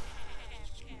weren't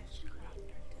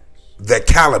the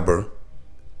caliber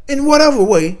in whatever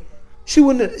way. She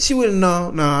wouldn't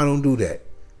no, I don't do that.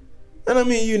 And I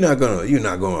mean, you're not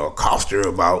gonna accost her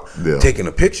about taking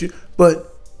a picture,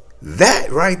 but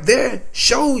that right there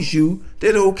shows you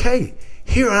that okay,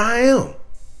 here I am.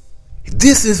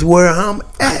 This is where I'm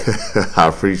at. I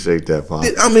appreciate that, Pop.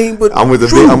 I mean, but I'm with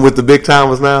the big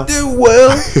timers now.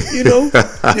 Well,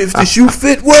 if the shoe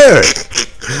fit, wear it.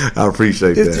 I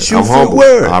appreciate that. If the shoe I'm fit, humble.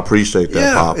 wear it. I appreciate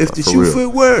that, Pop. If the shoe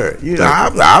fit, wear it.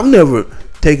 I've never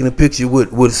taken a picture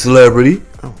with a celebrity.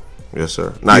 Oh, yes,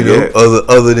 sir. Not yet.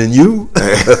 Other than you. Look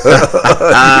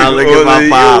at my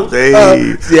Pop. Hey.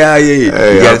 You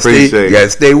gotta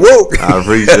stay woke. I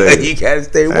appreciate it. You gotta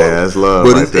stay woke. Hey, that's love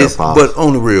right there, Pop. But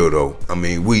on the real though, I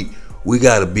mean, we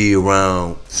gotta be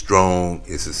around strong.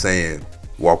 It's a saying,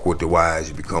 walk with the wise,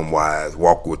 you become wise.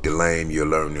 Walk with the lame, you'll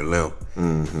learn to limp.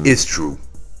 Mm-hmm. It's true.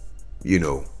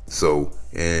 So,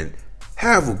 and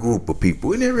have a group of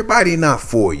people, and everybody not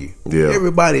for you. Yeah.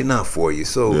 Everybody not for you.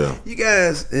 So you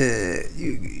guys,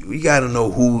 you got to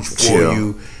know who's for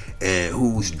you and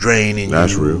who's draining you.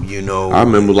 That's real. I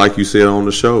remember, like you said on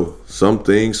the show, some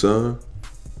things, son,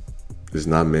 is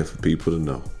not meant for people to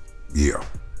know. Yeah.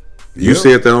 You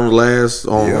said that on the last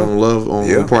on Love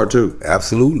on part 2.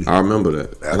 Absolutely. I remember that.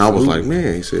 Absolutely. And I was like,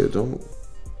 man, he said, don't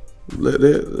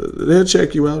they'll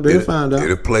check you out. They'll find out.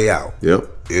 It'll play out. Yep.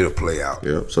 It'll play out.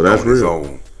 Yep. So that's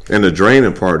real. And the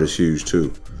draining part is huge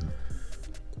too.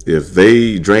 If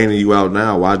they draining you out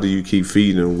now, why do you keep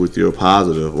feeding them with your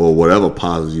positive or whatever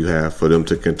positive you have for them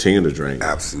to continue to drain?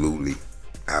 Absolutely.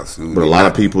 But a lot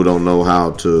of people don't know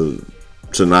how to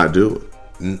not do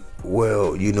it.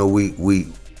 Well, we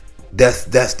that's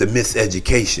the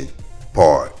miseducation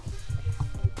part.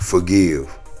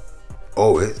 Forgive.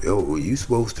 Oh, you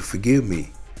supposed to forgive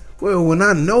me. Well, when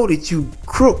I know that you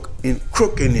crooking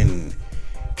and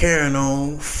carrying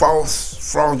on false,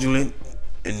 fraudulent,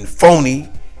 and phony,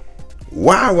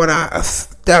 why would I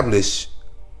establish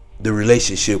the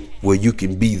relationship where you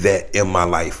can be that in my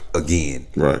life again.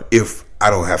 Right. If I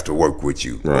don't have to work with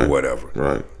you or whatever.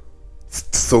 Right.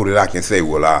 So that I can say,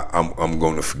 well, I'm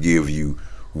going to forgive you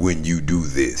when you do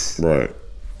this. Right.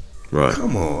 Right.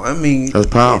 Come on, I mean, that's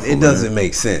powerful. It doesn't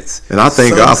make sense. And I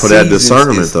thank God for that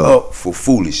discernment, though. Up for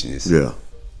foolishness. Yeah.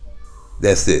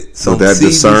 That's it. So that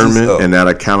discernment and that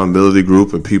accountability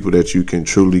group and people that you can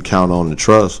truly count on and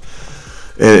trust.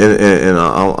 And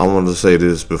I want to say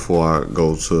this before I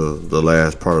go to the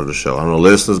last part of the show. I know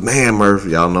listeners, man, Murph,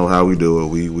 y'all know how we do it.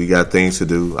 We got things to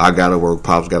do. I got to work.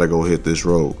 Pops got to go hit this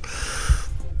road.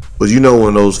 But you know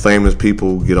when those famous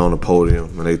people get on the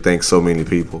podium and they thank so many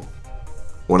people?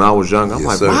 When I was young, I'm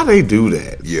like, why they do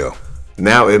that? Yeah.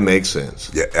 Now it makes sense.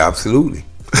 Yeah, absolutely.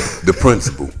 The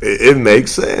principle. It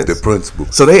makes sense. The principle.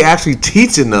 So they actually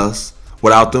teaching us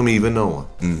without them even knowing.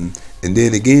 Mm-hmm. And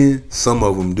then again, some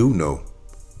of them do know.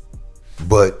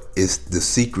 But it's the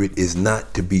secret is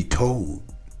not to be told.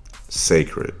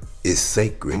 Sacred. It's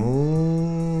sacred.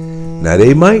 Now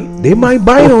they might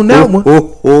bite on that one.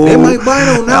 They might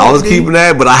bite on that one. I was keeping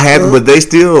that, but I had but they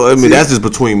still, I mean, that's just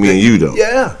between me and you though.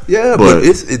 Yeah, but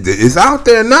it's out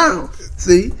there now.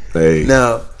 See? Hey.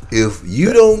 Now, if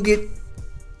you don't get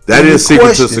that is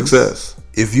secret to success.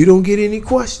 If you don't get any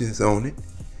questions on it,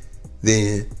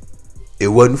 then it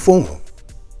wasn't for them.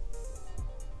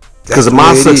 Because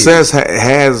my success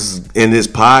has, in this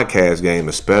podcast game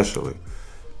especially,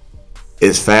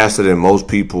 it's faster than most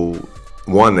people,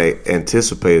 one, they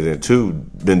anticipated, and two,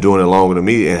 been doing it longer than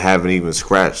me and haven't even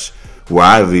scratched where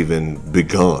I've even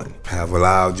begun. Have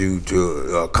allowed you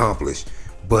to accomplish.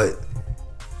 But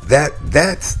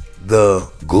that's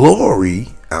the glory,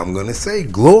 I'm going to say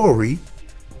glory,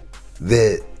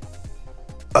 that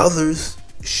others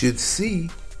should see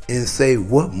and say,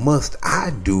 what must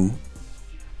I do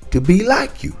to be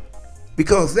like you?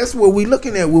 Because that's what we're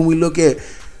looking at when we look at,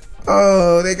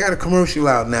 they got a commercial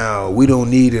out now. We don't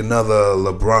need another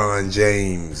LeBron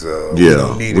James.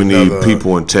 We need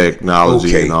people in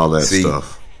technology and all that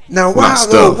stuff. Now,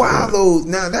 why those?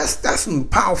 Now, that's some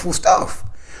powerful stuff.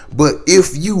 But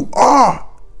if you are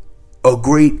a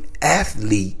great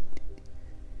athlete,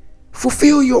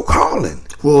 fulfill your calling.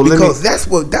 Well, because that's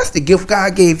the gift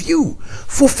God gave you.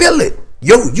 Fulfill it.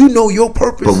 You know your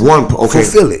purpose. But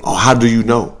fulfill it. Oh, how do you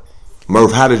know?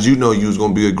 Murph, how did you know you was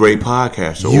going to be a great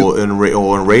podcaster or in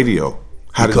radio?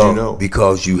 How did you know?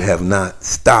 Because you have not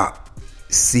stopped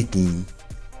seeking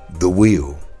the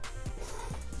will.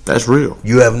 That's real.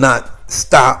 You have not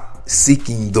stopped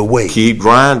seeking the way. Keep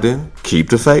grinding. Keep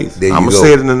the faith. I'm going to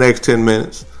say it in the next 10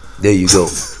 minutes. There you go.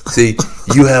 See,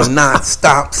 you have not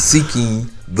stopped seeking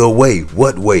the way.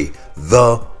 What way?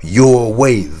 Your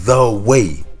way.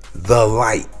 The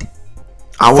light.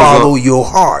 Follow your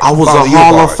heart. I was a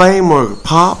Hall of Famer,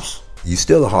 Pops. You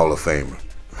still a Hall of Famer.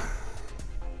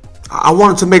 I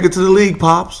wanted to make it to the league,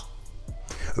 Pops.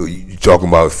 You talking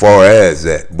about as far as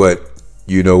that, but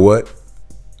you know what?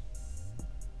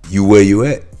 You where you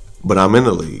at. But I'm in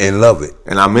the league. And love it.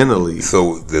 And I'm in the league.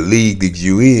 So the league that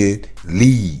you in,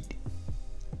 lead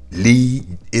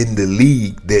in the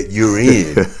league that you're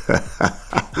in.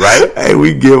 Right? Hey,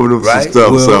 we giving them some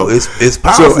stuff. Well, so it's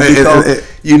powerful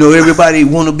because everybody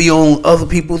want to be on other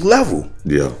people's level.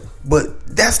 Yeah.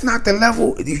 But that's not the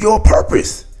level, your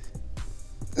purpose.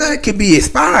 Now, it can be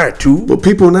aspired to. But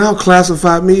people now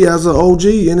classify me as an OG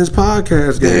in this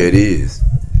podcast game. There it is.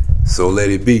 So let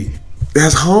it be.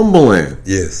 That's humbling.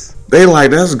 Yes. They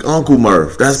like, that's Uncle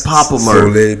Murph. That's Papa Murph. So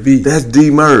let it be. That's D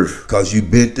Murph. Because you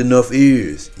bent enough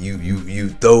ears. You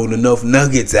thrown enough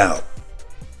nuggets out.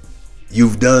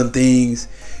 You've done things.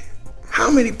 How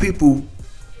many people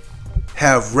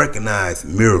have recognized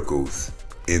miracles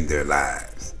in their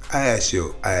lives? I ask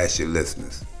your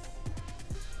listeners.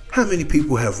 How many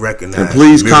people have recognized and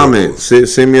please miracles? Comment.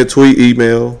 Send me a tweet,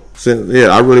 email.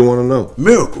 I really want to know.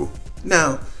 Miracle.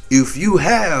 Now, if you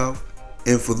have,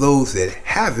 and for those that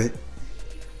haven't,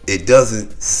 it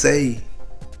doesn't say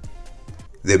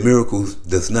that miracles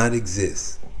does not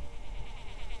exist.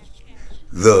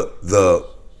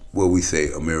 What we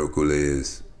say a miracle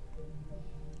is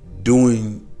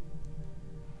doing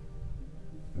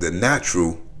the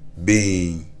natural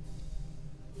being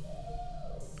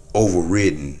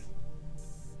overridden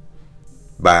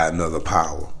by another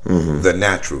power. Mm-hmm. The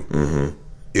natural. Mm-hmm.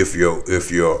 If your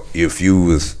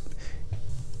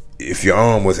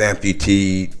arm was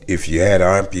amputee, if you had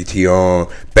an amputee arm,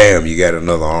 bam, you got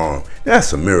another arm.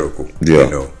 That's a miracle.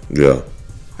 Yeah. Yeah.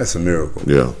 That's a miracle.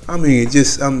 Yeah. I mean,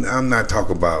 I'm not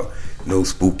talking about no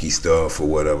spooky stuff or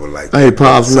whatever like that. Hey,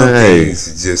 Pops, man. Some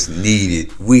things just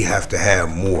needed. We have to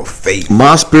have more faith.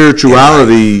 My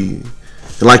spirituality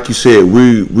like you said,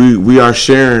 we are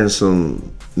sharing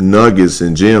some nuggets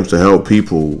and gems to help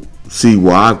people see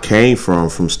where I came from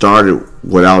started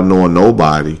without knowing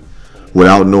nobody,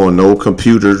 without knowing no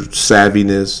computer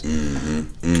savviness,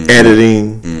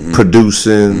 editing,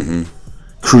 producing,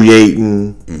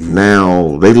 creating.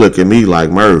 Now they look at me like,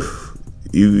 Murph,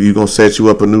 you gonna set you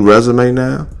up a new resume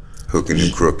now? Hooking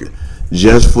and crooked.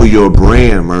 Just for your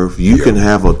brand, Murph, you can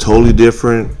have a totally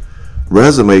different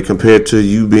resume compared to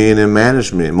you being in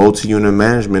management, multi-unit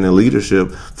management and leadership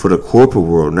for the corporate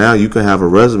world. Now you can have a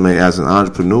resume as an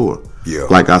entrepreneur. Yeah.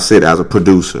 Like I said, as a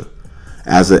producer,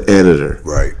 as an editor,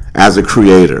 Right. as a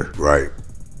creator, Right.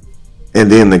 and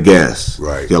then the guest,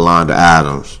 Right. Yolanda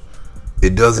Adams.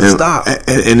 It doesn't And, stop.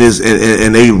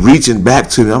 and they reaching back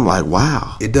to me. I'm like,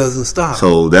 wow. It doesn't stop.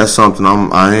 So that's something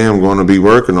I am going to be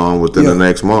working on within the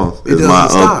next month. It Is my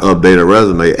doesn't stop. updated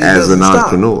resume as an doesn't stop.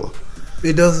 entrepreneur.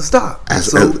 It doesn't stop.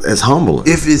 As humbling.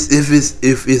 If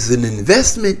it's an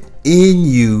investment in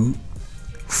you,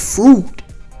 fruit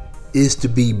is to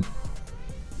be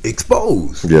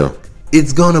exposed. Yeah,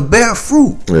 It's gonna bear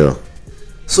fruit. yeah,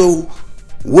 So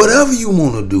whatever you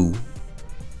want to do,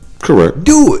 correct.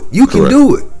 do it. You can Correct.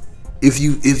 do it if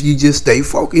you just stay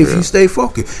focused. If you stay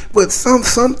focused, but some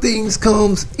things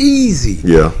comes easy.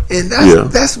 Yeah. and Yeah.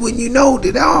 that's when you know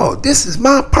that this is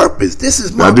my purpose. This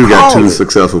is my I do got calling. 2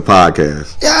 successful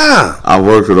podcasts. Yeah. I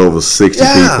worked with over 60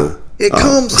 Yeah, people. it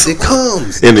comes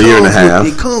In a year and a half.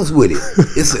 It comes with it.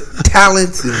 It's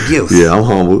talents and gifts. Yeah, I'm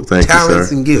humble. Thank Talents you,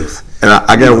 sir. and gifts. And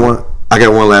I got one. I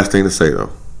got one last thing to say though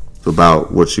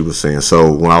about what you were saying.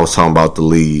 So when I was talking about the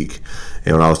league,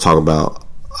 and when I was talking about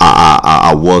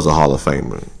I was a Hall of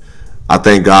Famer. I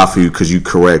thank God for you because you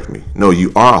correct me. No,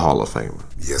 you are a Hall of Famer.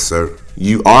 Yes, sir.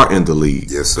 You are in the league.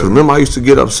 Yes, sir. 'Cause remember, I used to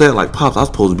get upset like, Pops, I was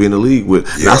supposed to be in the league with.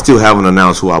 And Yeah. I still haven't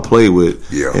announced who I play with,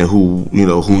 Yeah. and who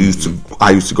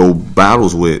I used to go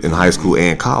battles with in high school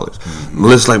and college.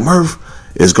 Melissa's like, Murph,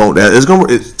 it's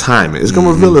timing. It's gonna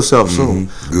reveal itself soon.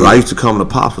 But I used to come to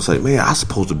Pops and say, man, I'm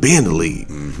supposed to be in the league.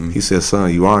 He said,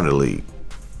 son, you are in the league.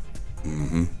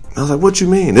 I was like, what you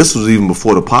mean? This was even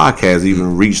before the podcast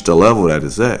even reached the level that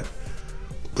it's at.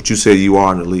 But you said you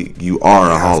are in the league. You are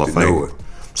a Hall of to know Famer. it.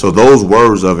 So those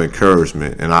words of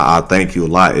encouragement, and I thank you a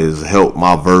lot, is help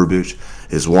my verbiage,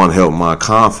 is help my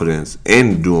confidence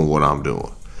in doing what I'm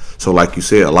doing. So like you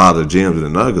said, a lot of the gems and the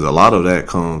nuggets, a lot of that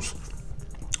comes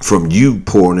from you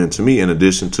pouring into me in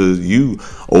addition to you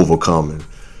overcoming,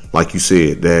 like you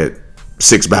said, that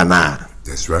 6x9,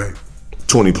 That's right.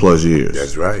 20 plus years.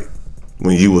 That's right.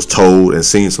 When you was told and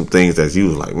seen some things that you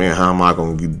was like, man, how am I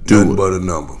going to do Nothing it? but a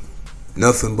number.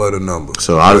 Nothing but a number.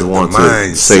 So I just But want the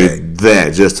to say mindset.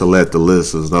 that just to let the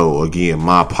listeners know, again,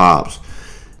 my Pops,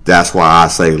 that's why I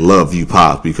say love you,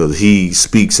 Pops, because he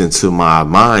speaks into my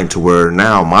mind to where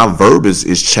now my verbiage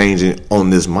is changing on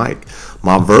this mic.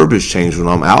 My verbiage changed when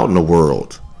I'm out in the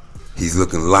world. He's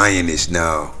looking lionish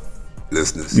now,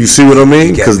 listeners. You see what I mean?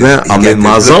 He got Because now this- he I'm got in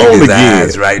my this look in zone his again.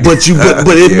 eyes right but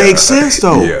it Yeah. makes sense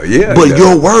though. Yeah, But it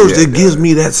your does. words, Yeah, it gives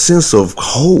me that sense of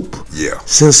hope, Yeah.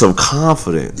 sense of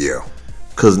confidence. Yeah.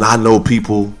 Because I know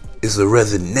people It's a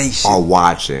resonation. are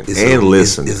watching It's and a,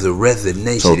 listening. It's a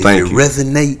resonation. So thank if you. it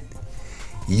resonate,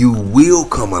 you will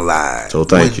come alive. So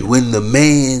thank you. When the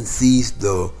man sees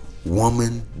the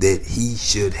woman that he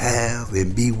should have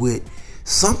and be with,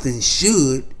 something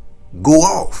should go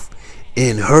off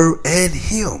in her and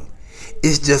him.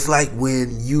 It's just like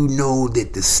when you know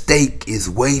that the steak is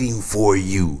waiting for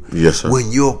you. Yes, sir.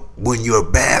 When your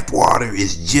bath water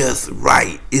is just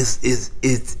right.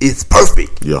 It's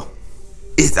perfect. Yeah.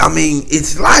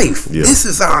 It's life. Yeah. This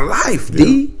is our life,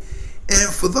 D. And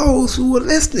for those who are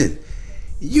listening,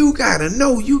 you gotta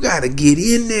know, you gotta get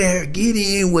in there, get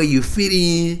in where you fit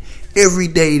in every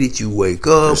day that you wake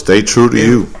up. Stay true to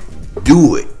you.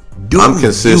 Do it. I'm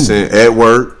consistent at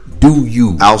work, Do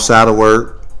you? outside of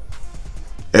work,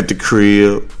 at the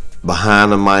crib,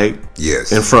 behind the mic,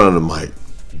 Yes. in front of the mic.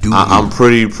 Do I'm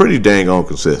pretty dang on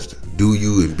consistent. do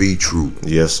you and be true.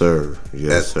 Yes, sir.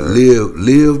 Yes, sir.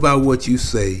 Live by what you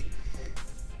say,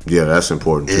 Yeah, that's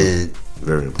important too. and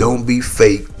Very important. don't be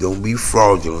fake. Don't be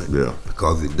fraudulent. Yeah.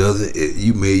 Because it doesn't.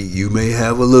 You may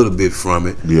have a little bit from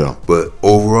it. Yeah. But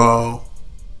overall,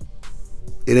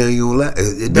 it ain't gonna last.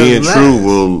 It doesn't Being last.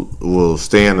 true will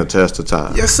stand the test of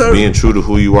time. Yes, sir. Being true to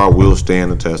who you are will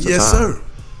stand the test of Yes, time. sir.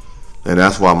 And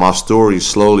that's why my story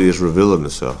slowly is revealing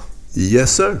itself.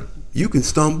 Yes, sir. You can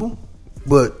stumble,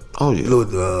 but Oh yeah.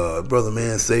 Little brother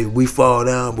man say, we fall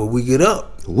down, but we get up.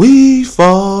 We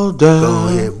fall down. Go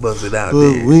ahead, buzz it out but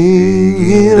there. we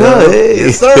get up.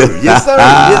 Yes, sir. Yes, sir.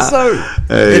 Yes, sir.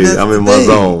 Hey, I'm in my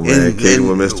zone, man. Kicking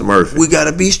with Mr. Murphy. We got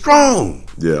to be strong.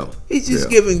 Yeah. He's just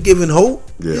giving hope.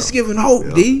 Yeah. He's giving hope,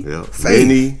 Yeah. D. Yeah. Faith.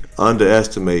 Many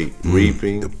underestimate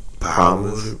reaping, The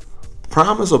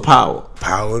promise or power.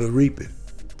 Power to reaping.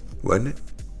 Wasn't it?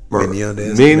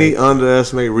 Many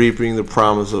underestimate reaping the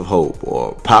promise of hope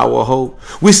or power of hope.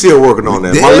 We still working on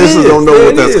that. There My it listeners is. don't know There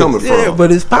what it that's is. coming Yeah, from.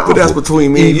 but it's powerful. But that's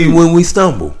between me and Even you. when we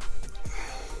stumble,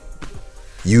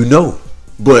 you know.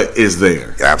 But it's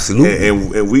there. Absolutely.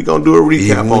 And we gonna do a recap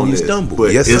Even when on you this. stumble.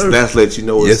 But Yes, sir. that's let you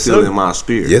know it's Yes, still sir. in my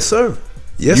spirit. Yes, sir.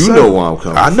 Yes, You sir. know where I'm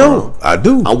coming I know. from. I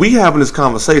do. We having this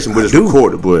conversation, but I it's do.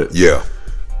 recorded. But Yeah.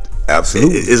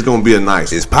 Absolutely. it's gonna be a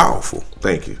nice. It's powerful.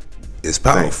 Thank you. It's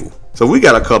Thank powerful. you. So we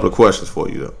got a couple of questions for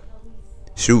you though.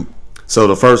 Shoot. So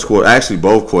the first question, actually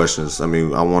both questions. I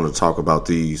mean, I want to talk about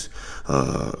these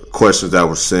questions that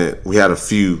were sent. We had a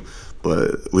few,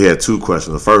 but we had two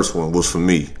questions. The first one was for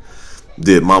me.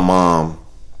 Did my mom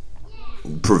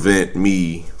prevent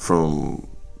me from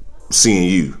seeing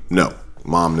you? No,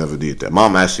 mom never did that.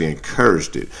 Mom actually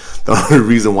encouraged it. The only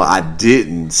reason why I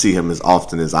didn't see him as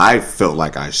often as I felt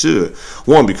like I should,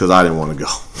 one, because I didn't want to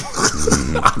go.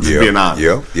 I'm just being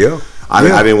honest. Yeah.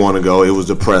 I didn't want to go. It was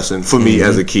depressing for me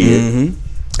as a kid.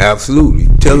 Absolutely.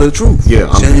 Tell the truth.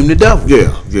 Yeah, Shame the devil.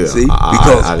 Yeah. See? I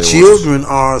Because didn't children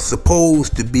are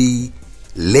supposed to be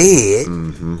led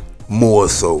more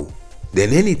so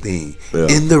than anything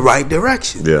in the right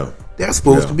direction. Yeah. They're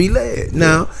supposed to be led.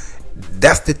 Now,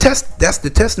 that's the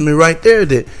testament right there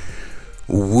that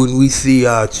when we see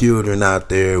our children out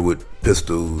there with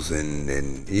pistols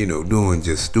and doing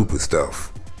just stupid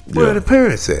stuff, where are the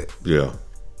parents at? Yeah.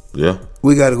 Yeah.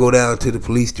 We got to go down to the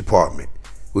police department.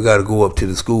 We got to go up to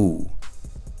the school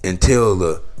and tell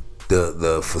the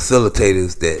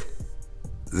facilitators that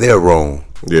they're wrong.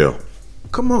 Yeah.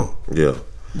 Come on. Yeah.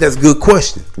 That's a good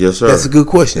question. Yes, sir. That's a good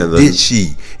question. And Did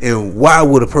she? And why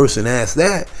would a person ask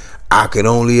that? I can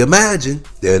only imagine.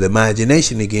 Their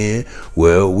imagination again.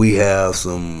 Well, we have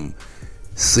some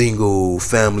single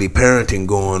family parenting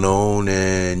going on,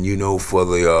 and for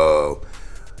the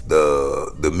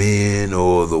men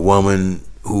or the woman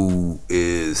who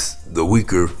is the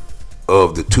weaker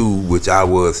of the two, which I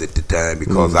was at the time,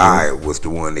 because I was the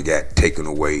one that got taken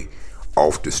away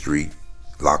off the street,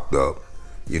 locked up,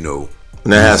 And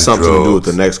that has something to do with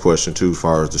the drugs. next question too, as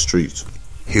far as the streets.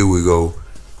 Here we go.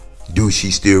 Do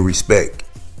she still respect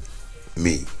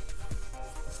me?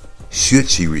 Should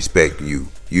she respect you?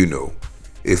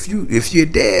 If you're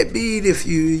deadbeat, if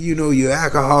you're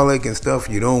alcoholic and stuff,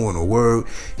 you don't want to work,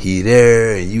 he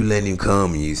there and you let him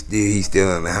come and he's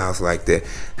still in the house like that.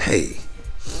 Hey,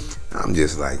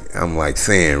 I'm like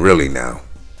saying, really now,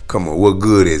 come on, what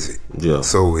good is it? Yeah.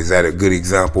 So is that a good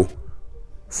example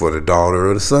for the daughter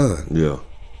or the son? Yeah.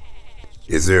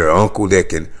 Is there an uncle that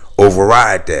can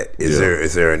override that? Is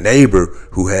there a neighbor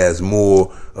who has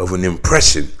more of an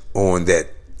impression on that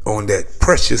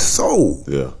precious soul?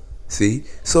 Yeah. See,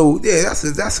 so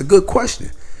that's a good question,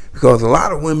 because a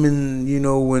lot of women,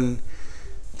 when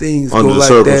things Under go the like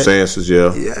circumstances,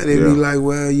 that, they be like,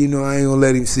 well, I ain't gonna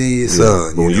let him see his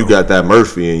son. But when you got that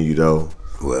Murphy in you, though,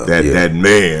 Well, that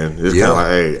man, it's kind of like,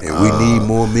 hey, and we need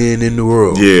more men in the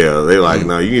world. Yeah, they like,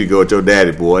 no, you need to go with your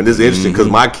daddy, boy. And this is interesting because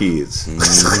my kids.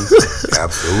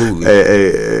 Absolutely.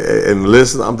 And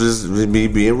listen, I'm just me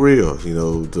being real.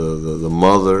 The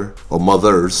mother or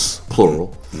mothers,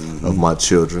 plural, of my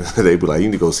children, they be like, you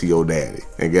need to go see your daddy.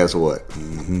 And guess what?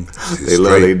 They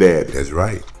love their daddy. That's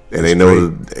right. And they know,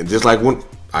 and just like when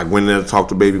I went in there to talk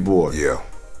to baby boy. Yeah.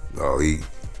 Oh, he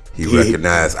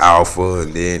recognized alpha,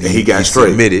 and then he got straight.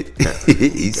 Submitted.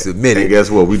 He submitted. And guess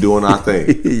what? We doing our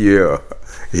thing. Yeah.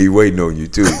 He waiting on you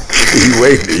too.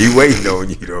 He waiting on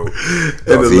you though.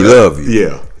 And He love you.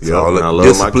 Yeah. It's all and I love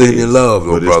discipline my kids. and love,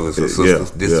 though, But brothers and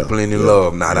sisters. Discipline and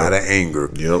love, not out of anger.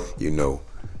 Yep.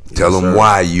 Tell them sir.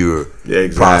 why you're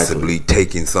Exactly. possibly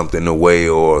taking something away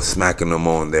or smacking them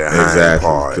on their hind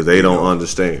part. Because they don't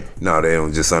understand. No, they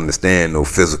don't just understand no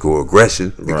physical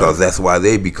aggression, because that's why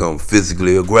they become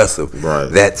physically aggressive. Right.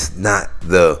 That's not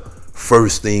the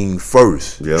first thing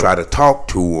first. Yep. Try to talk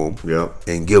to them Yep.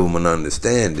 and give them an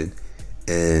understanding,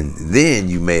 and then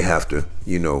you may have to,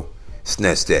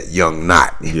 snatch that young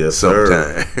knot. Yes,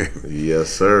 sometime. sir. Yes,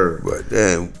 sir. But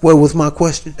then, what was my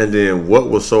question? And then what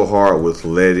was so hard with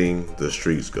letting the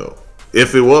streets go?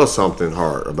 If it was something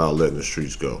hard about letting the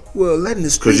streets go. Well, letting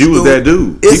the streets Because you was go, that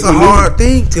dude. It's People a knew. hard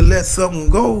thing to let something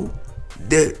go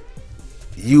that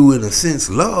you, in a sense,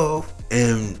 love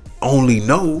and only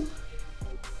know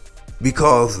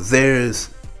because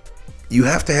you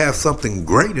have to have something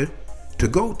greater to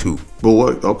go to.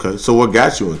 But so what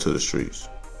got you into the streets?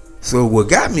 So what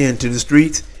got me into the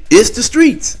streets is the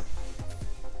streets.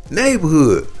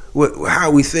 Neighborhood.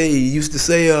 How we used to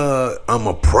say, I'm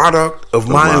a product of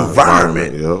my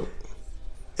environment. Yep.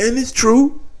 And it's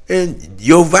true. And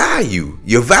your value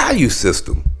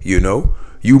system,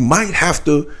 you might have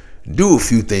to do a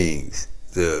few things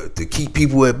to keep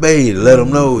people at bay, to let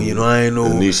them know, I ain't no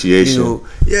initiation.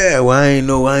 I ain't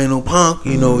no punk,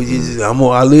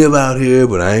 I live out here,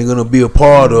 but I ain't gonna be a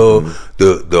part of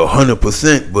the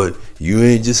 100%. But you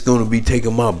ain't just gonna be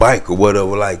taking my bike or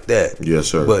whatever like that. Yes,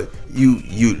 sir. But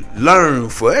you learn,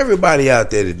 for everybody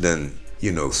out there that done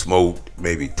smoked,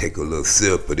 maybe take a little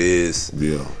sip of this.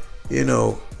 Yeah.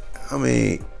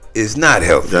 It's not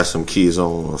healthy. Got some kids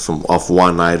on some off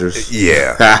one-nighters.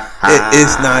 Yeah.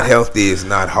 It's not healthy. It's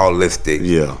not holistic.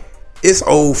 Yeah. It's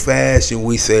old-fashioned.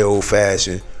 We say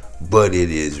old-fashioned, but it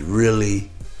is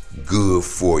really good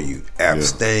for you.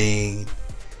 Abstain.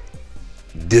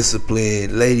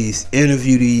 Discipline. Ladies,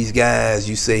 interview these guys.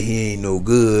 You say he ain't no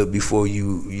good before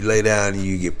you lay down and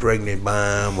you get pregnant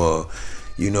by him, or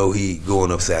he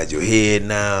going upside your head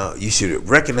now. You should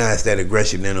recognize that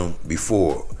aggression in him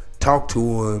before. Talk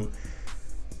to him.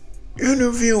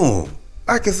 Interview him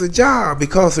like it's a job,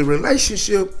 because a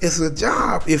relationship is a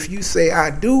job. If you say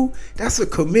I do, that's a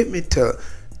commitment to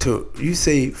you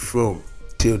say from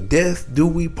till death do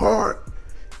we part,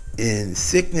 in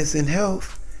sickness and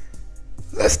health.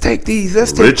 Let's take these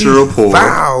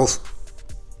vows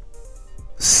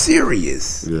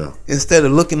serious. Yeah. Instead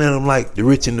of looking at them like the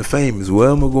rich and the famous.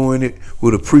 Well, I'm gonna go in it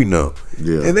with a prenup.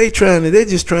 Yeah. And they're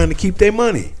just trying to keep their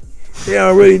money. They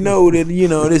already know that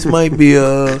this might be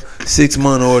a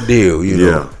 6-month ordeal.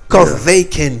 Because they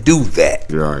can do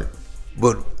that. Right.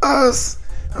 But us,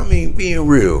 being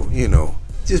real.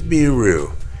 Just being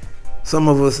real. Some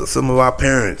of our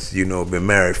parents, been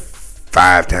married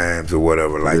 5 times or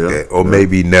whatever like that, or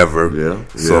maybe never. Yeah.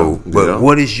 So,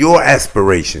 what is your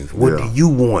aspirations? What do you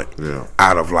want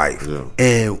out of life? Yeah.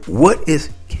 And what is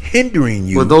hindering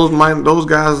you? But those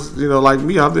guys, like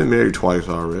me, I've been married twice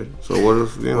already. So what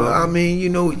if Well,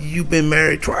 you've been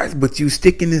married twice, but you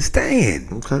sticking and staying.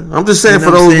 Okay, I'm just saying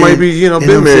for those maybe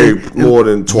been married more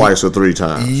than twice or 3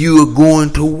 times. You're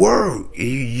going to work.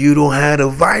 You don't have the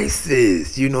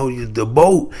vices. The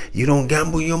boat. You don't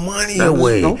gamble your money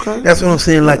away. Okay, that's what I'm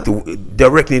saying. Like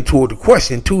directing toward the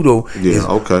question too, though. Yeah.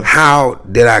 Okay. How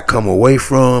did I come away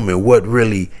from, and what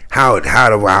really? How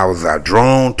was I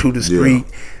drawn to the street?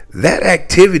 Yeah. That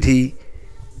activity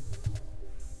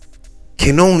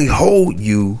can only hold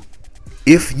you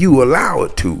if you allow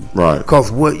it to. Right.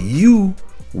 Because what you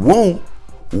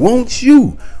wants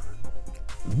you.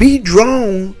 Be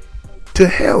drawn to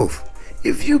health.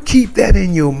 If you keep that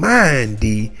in your mind,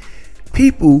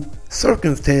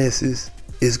 circumstances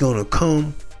is going to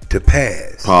come to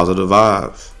pass. Positive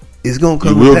vibes. It's going to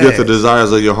come to pass. You will get the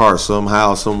desires of your heart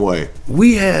somehow, some way.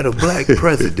 We had a black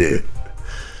president.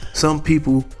 Some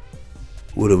people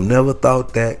would have never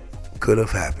thought that could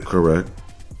have happened. Correct.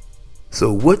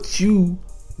 So what you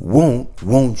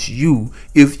wants you.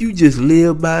 If you just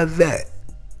live by that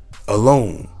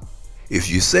alone. If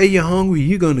you say you're hungry,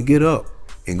 you're going to get up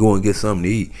and go and get something to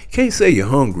eat. You can't say you're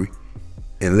hungry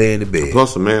and lay in the bed.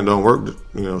 Plus, a man don't work,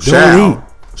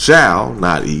 shall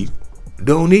not eat.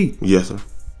 Don't eat. Yes, sir.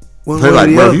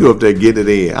 Bro, you up there getting it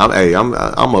in.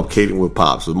 I'm up catering with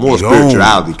pops. So more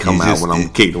spirituality come out when I'm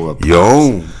catering with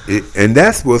pops. And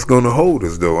that's what's going to hold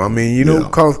us, though.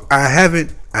 Because I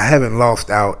haven't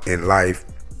lost out in life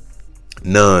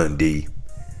none, D,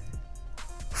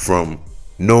 from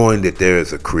knowing that there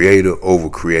is a creator over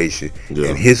creation,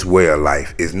 and his way of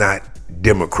life is not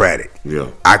democratic. Yeah.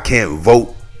 I can't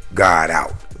vote God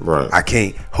out. Right. I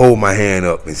can't hold my hand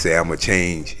up and say I'm gonna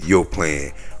change your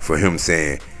plan for him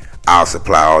saying I'll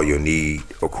supply all your need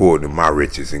according to my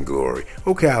riches and glory.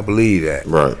 Okay, I believe that.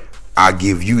 Right. I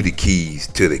give you the keys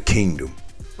to the kingdom.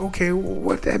 Okay,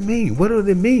 what that mean? What does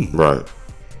it mean? Right.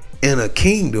 In a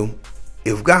kingdom,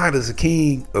 if God is a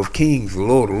king of kings,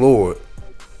 Lord of lords,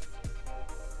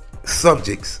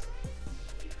 subjects,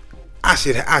 I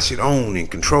should own and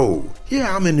control.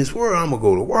 Yeah, I'm in this world. I'm gonna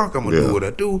go to work. I'm gonna do what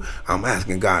I do. I'm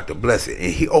asking God to bless it,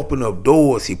 and He opened up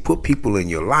doors. He put people in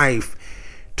your life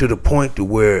to the point to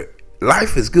where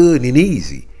life is good and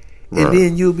easy, and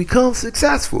then you'll become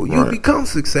successful. You'll become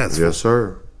successful. Yes,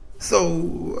 sir.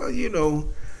 So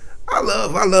I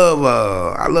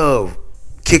love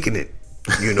kicking it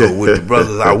You know, with the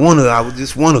brothers, I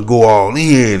just wanna go all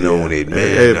in on it, man.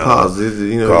 Hey, Pops,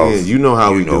 you know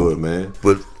how we do it, man.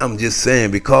 But I'm just saying,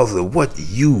 because of what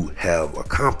you have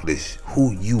accomplished,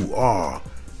 who you are,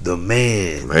 the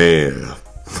man.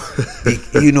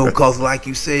 You know, because like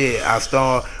you said,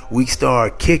 we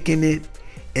start kicking it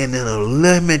in a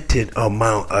limited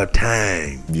amount of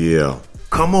time. Yeah.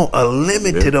 Come on, a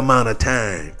limited amount of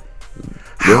time.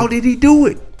 How did he do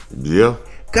it? Yeah.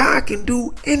 God can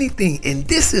do anything, and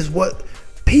this is what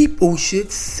people should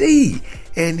see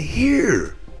and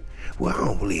hear. Well, I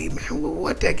don't believe, man,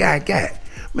 what that guy got.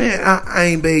 Man, I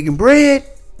ain't begging bread.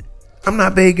 I'm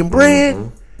not begging bread.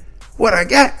 Mm-hmm. What I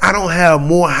got, I don't have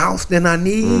more house than I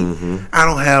need. Mm-hmm. I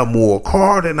don't have more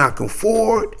car than I can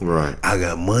afford. Right. I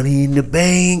got money in the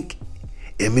bank,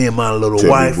 and me and my little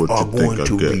wife are going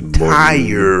to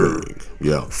retire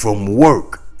from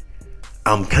work.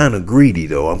 I'm kind of greedy,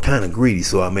 though.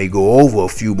 So I may go over a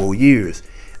few more years.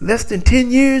 Less than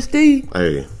 10 years, D?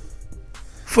 Hey.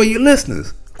 For your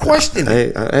listeners, question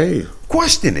it. Hey.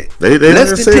 Question it. They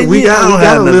say we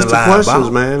got a list of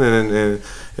questions, man,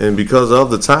 and because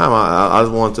of the time, I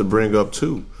just wanted to bring up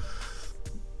two.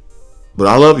 But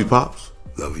I love you, Pops.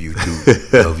 Love you too.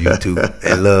 Love you too.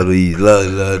 And love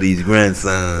these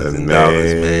grandsons and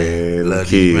daughters, man. Love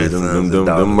these grandsons and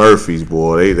daughters. Them Murphys,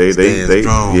 boy. They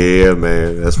strong. Yeah,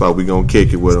 man. That's why we gonna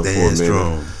kick it with them for a minute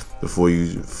strong. before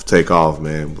you take off,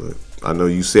 man. But I know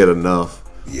you said enough.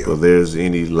 Yeah. But there's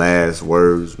any last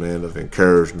words, man, of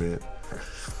encouragement?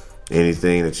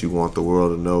 Anything that you want the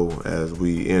world to know as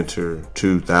we enter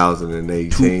 2018?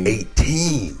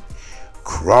 2018.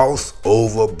 Cross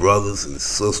over, brothers and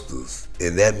sisters.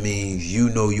 And that means you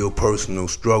know your personal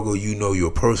struggle, you know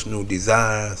your personal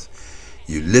desires.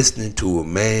 You're listening to a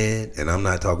man, and I'm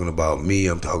not talking about me,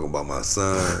 I'm talking about my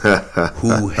son,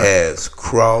 who has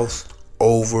crossed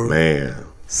over. Man.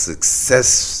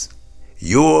 Success.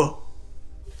 Your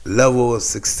level of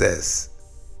success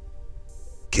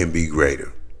can be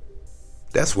greater.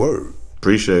 That's word.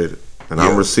 Appreciate it. And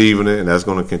I'm receiving it, and that's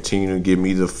going to continue to give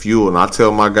me the fuel. And I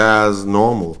tell my guys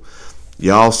normal,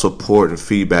 y'all support and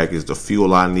feedback is the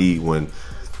fuel I need when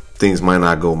things might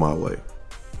not go my way.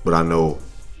 But I know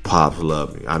Pops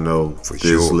love me. I know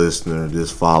listener,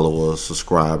 this follower,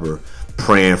 subscriber,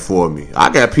 praying for me. I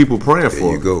got people praying for me.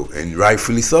 There you go. And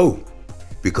rightfully so.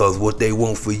 Because what they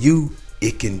want for you,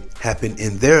 it can happen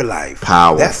in their life.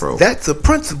 Powerful. That's a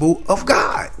principle of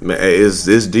God. Man,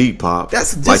 it's deep, Pop.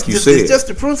 That's just, like you said. It's just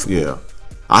a principle. Yeah.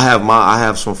 I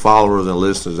have some followers and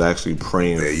listeners actually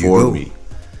praying for me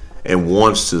and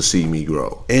wants to see me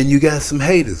grow. And you got some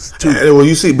haters too. Well,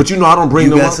 you see, but you know I don't bring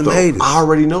them up though. Haters. I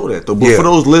already know that though. But for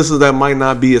those listeners that might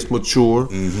not be as mature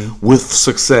with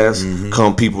success,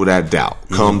 come people that doubt,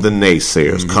 come the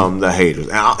naysayers, come the haters.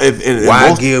 And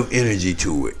why give energy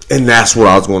to it? And that's what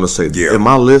I was going to say. Yeah. And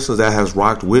my listeners that has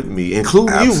rocked with me,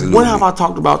 including you, when have I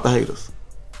talked about the haters?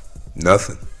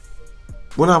 Nothing.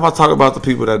 When have I talked about the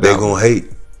people that they're gonna hate?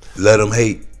 Let them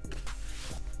hate,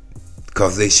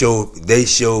 cause they show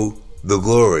the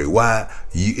glory. Why?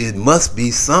 It must be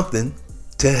something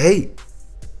to hate.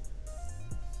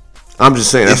 I'm just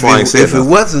saying. That's why I ain't saying. If it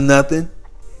wasn't nothing,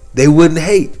 they wouldn't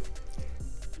hate.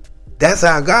 That's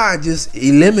how God just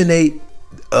eliminate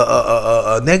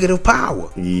a negative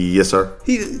power. Yes, sir.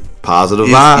 Positive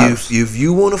vibes. If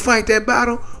you want to fight that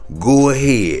battle, go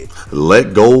ahead.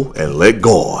 Let go and let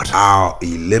God. I'll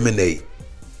eliminate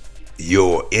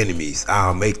your enemies.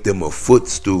 I'll make them a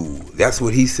footstool. That's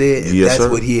what he said, and that's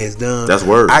what he has done. That's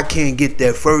word. I can't get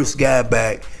that first guy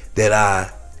back that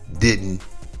I didn't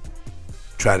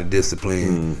try to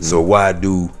discipline. So why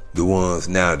do the ones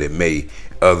now that may,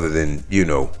 other than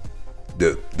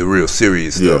the real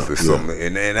serious stuff or something?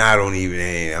 And I don't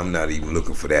even. I'm not even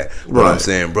looking for that. But I'm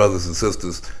saying, brothers and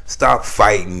sisters, stop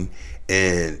fighting.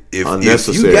 And if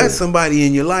you got somebody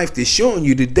in your life that's showing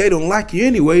you that they don't like you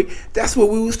anyway, that's what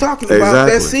we was talking about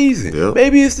that season. Yep.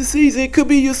 Maybe it's the season. It could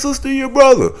be your sister, your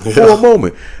brother for a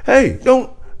moment. Hey,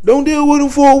 don't deal with them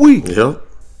for a week. Yep.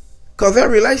 Cause that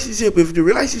relationship, if the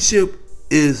relationship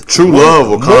is true love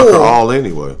will conquer all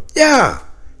anyway. Yeah,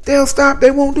 they'll stop.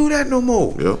 They won't do that no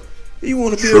more. Yep. You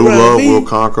want to be true around love me, will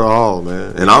conquer all,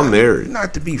 man. And I'm married.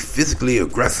 Not to be physically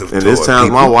aggressive. And there's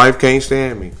times my wife can't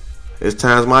stand me. There's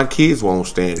times my kids won't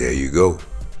stand me. There you go.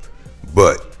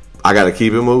 But I got to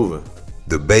keep it moving.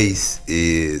 The base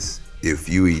is if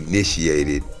you initiate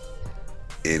it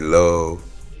in love,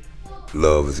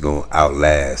 love is going to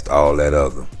outlast all that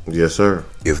other. Yes, sir.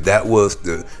 If that was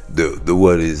the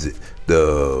what is it?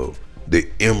 The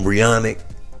embryonic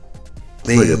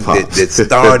thing that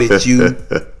started you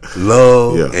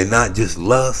love and not just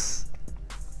lust,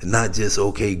 not just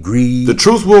greed. The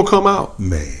truth will come out.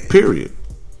 Man. Period.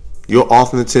 Your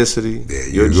authenticity,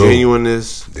 your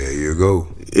genuineness. There you go.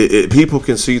 People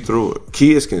can see through it.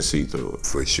 Kids can see through it.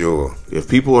 For sure. If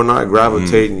people are not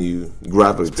gravitating to you,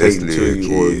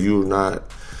 or you're not,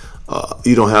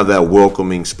 you don't have that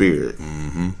welcoming spirit.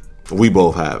 Mm-hmm. We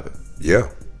both have it. Yeah.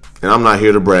 And I'm not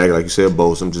here to brag, like you said,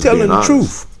 boast. I'm just telling being honest. the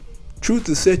truth. Truth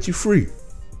to set you free.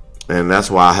 And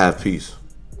that's why I have peace.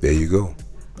 There you go.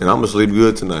 And I'm gonna sleep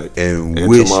good tonight. And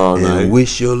tomorrow night.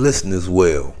 Wish your listeners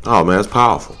well. Oh man, that's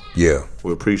powerful. Yeah.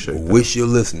 We appreciate that. Wish your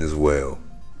listeners well.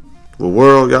 Well,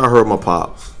 world, y'all heard my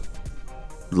pops.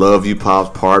 Love you,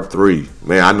 pops. Part 3.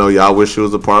 Man, I know y'all wish it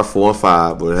was a part 4 and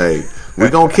 5, but hey, we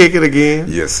gonna kick it again.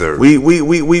 Yes, sir. We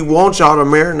want y'all to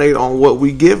marinate on what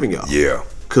we giving y'all. Yeah.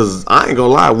 Cause I ain't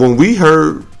gonna lie, when we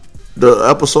heard the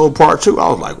episode part 2, I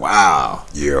was like, wow.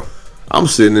 Yeah. I'm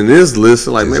sitting in this list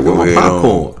like, man, where my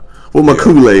popcorn? Where my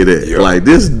Kool-Aid at? Yeah. Like,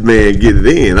 this man get it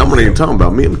in. I'm not even talking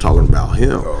about me. I'm talking about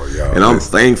him. Oh, yeah. And I'm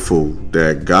thankful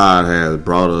that God has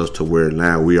brought us to where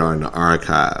now we are in the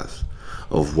archives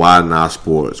of Why Not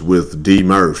Sports with D.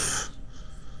 Murph.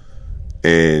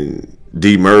 And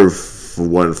D. Murph, if it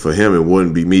wasn't for him, it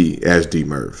wouldn't be me as D.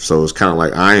 Murph. So it's kind of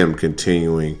like I am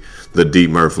continuing the D.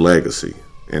 Murph legacy.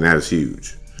 And that is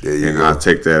huge. And I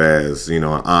take that as, an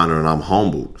honor, and I'm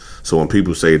humbled. So when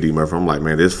people say D. Murph, I'm like,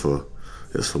 man, this for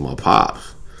my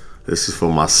pops. This is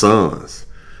for my sons.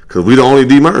 Because we the only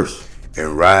D. Murphs.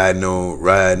 And riding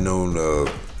on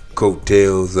the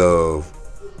coattails of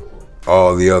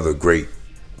all the other great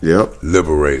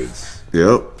liberators.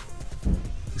 Yep.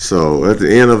 So at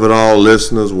the end of it all,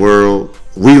 listeners, world,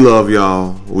 we love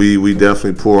y'all. We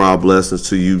definitely pour our blessings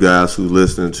to you guys who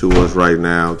listening to us right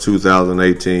now.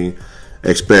 2018,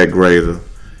 expect greater.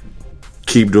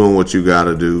 Keep doing what you got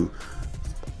to do.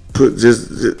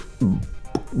 Just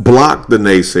block the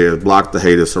naysayers, block the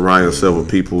haters, surround yourself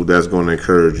with people that's going to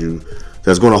encourage you,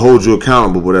 that's going to hold you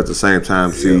accountable, but at the same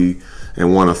time see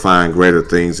and want to find greater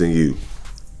things in you.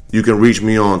 You can reach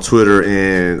me on Twitter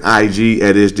and IG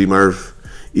at isdmurph.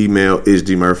 Email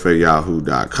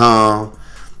isdmurph@yahoo.com.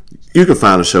 You can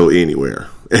find the show anywhere,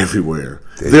 everywhere.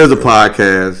 There's a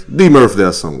podcast. D Murph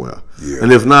there somewhere. Yeah.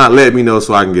 And if not, let me know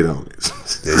so I can get on it.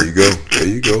 There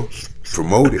you go.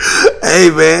 Promote it. Hey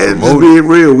man, just being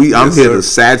real. I'm here to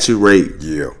saturate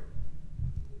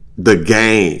the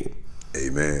game.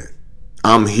 Amen.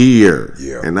 I'm here.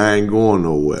 Yeah. And I ain't going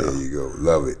nowhere. There you go.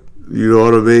 Love it. You know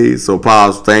what I mean? So,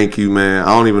 Pops, thank you, man. I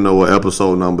don't even know what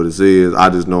episode number this is. I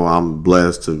just know I'm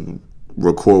blessed to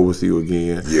record with you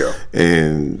again. Yeah.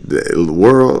 And the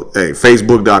world,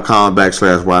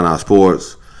 Facebook.com/Why Not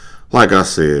Sports. Like I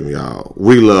said, y'all,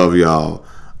 we love y'all.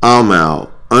 I'm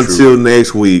out. Until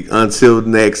next week. Until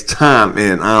next time.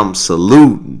 And I'm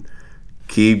saluting.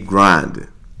 Keep grinding.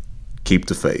 Keep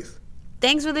the faith.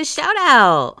 Thanks for the shout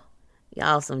out.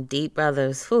 Y'all some deep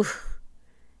brothers. Whew.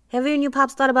 Have you and your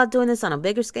pops thought about doing this on a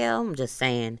bigger scale? I'm just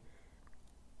saying.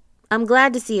 I'm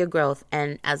glad to see your growth,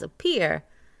 and as a peer,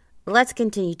 let's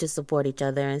continue to support each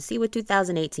other and see what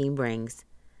 2018 brings.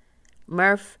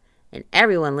 Murph and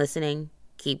everyone listening,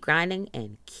 keep grinding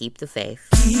and keep the faith.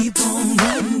 Keep on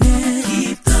grinding,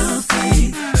 keep the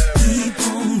faith. Keep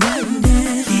on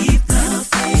grinding, keep the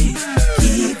faith.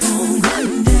 Keep on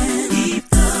grinding, keep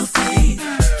the faith.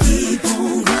 Keep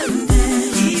on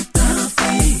grinding, keep the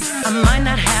faith. I might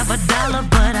not have a dollar,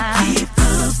 but I keep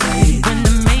the faith. When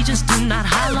the majors do not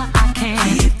holler,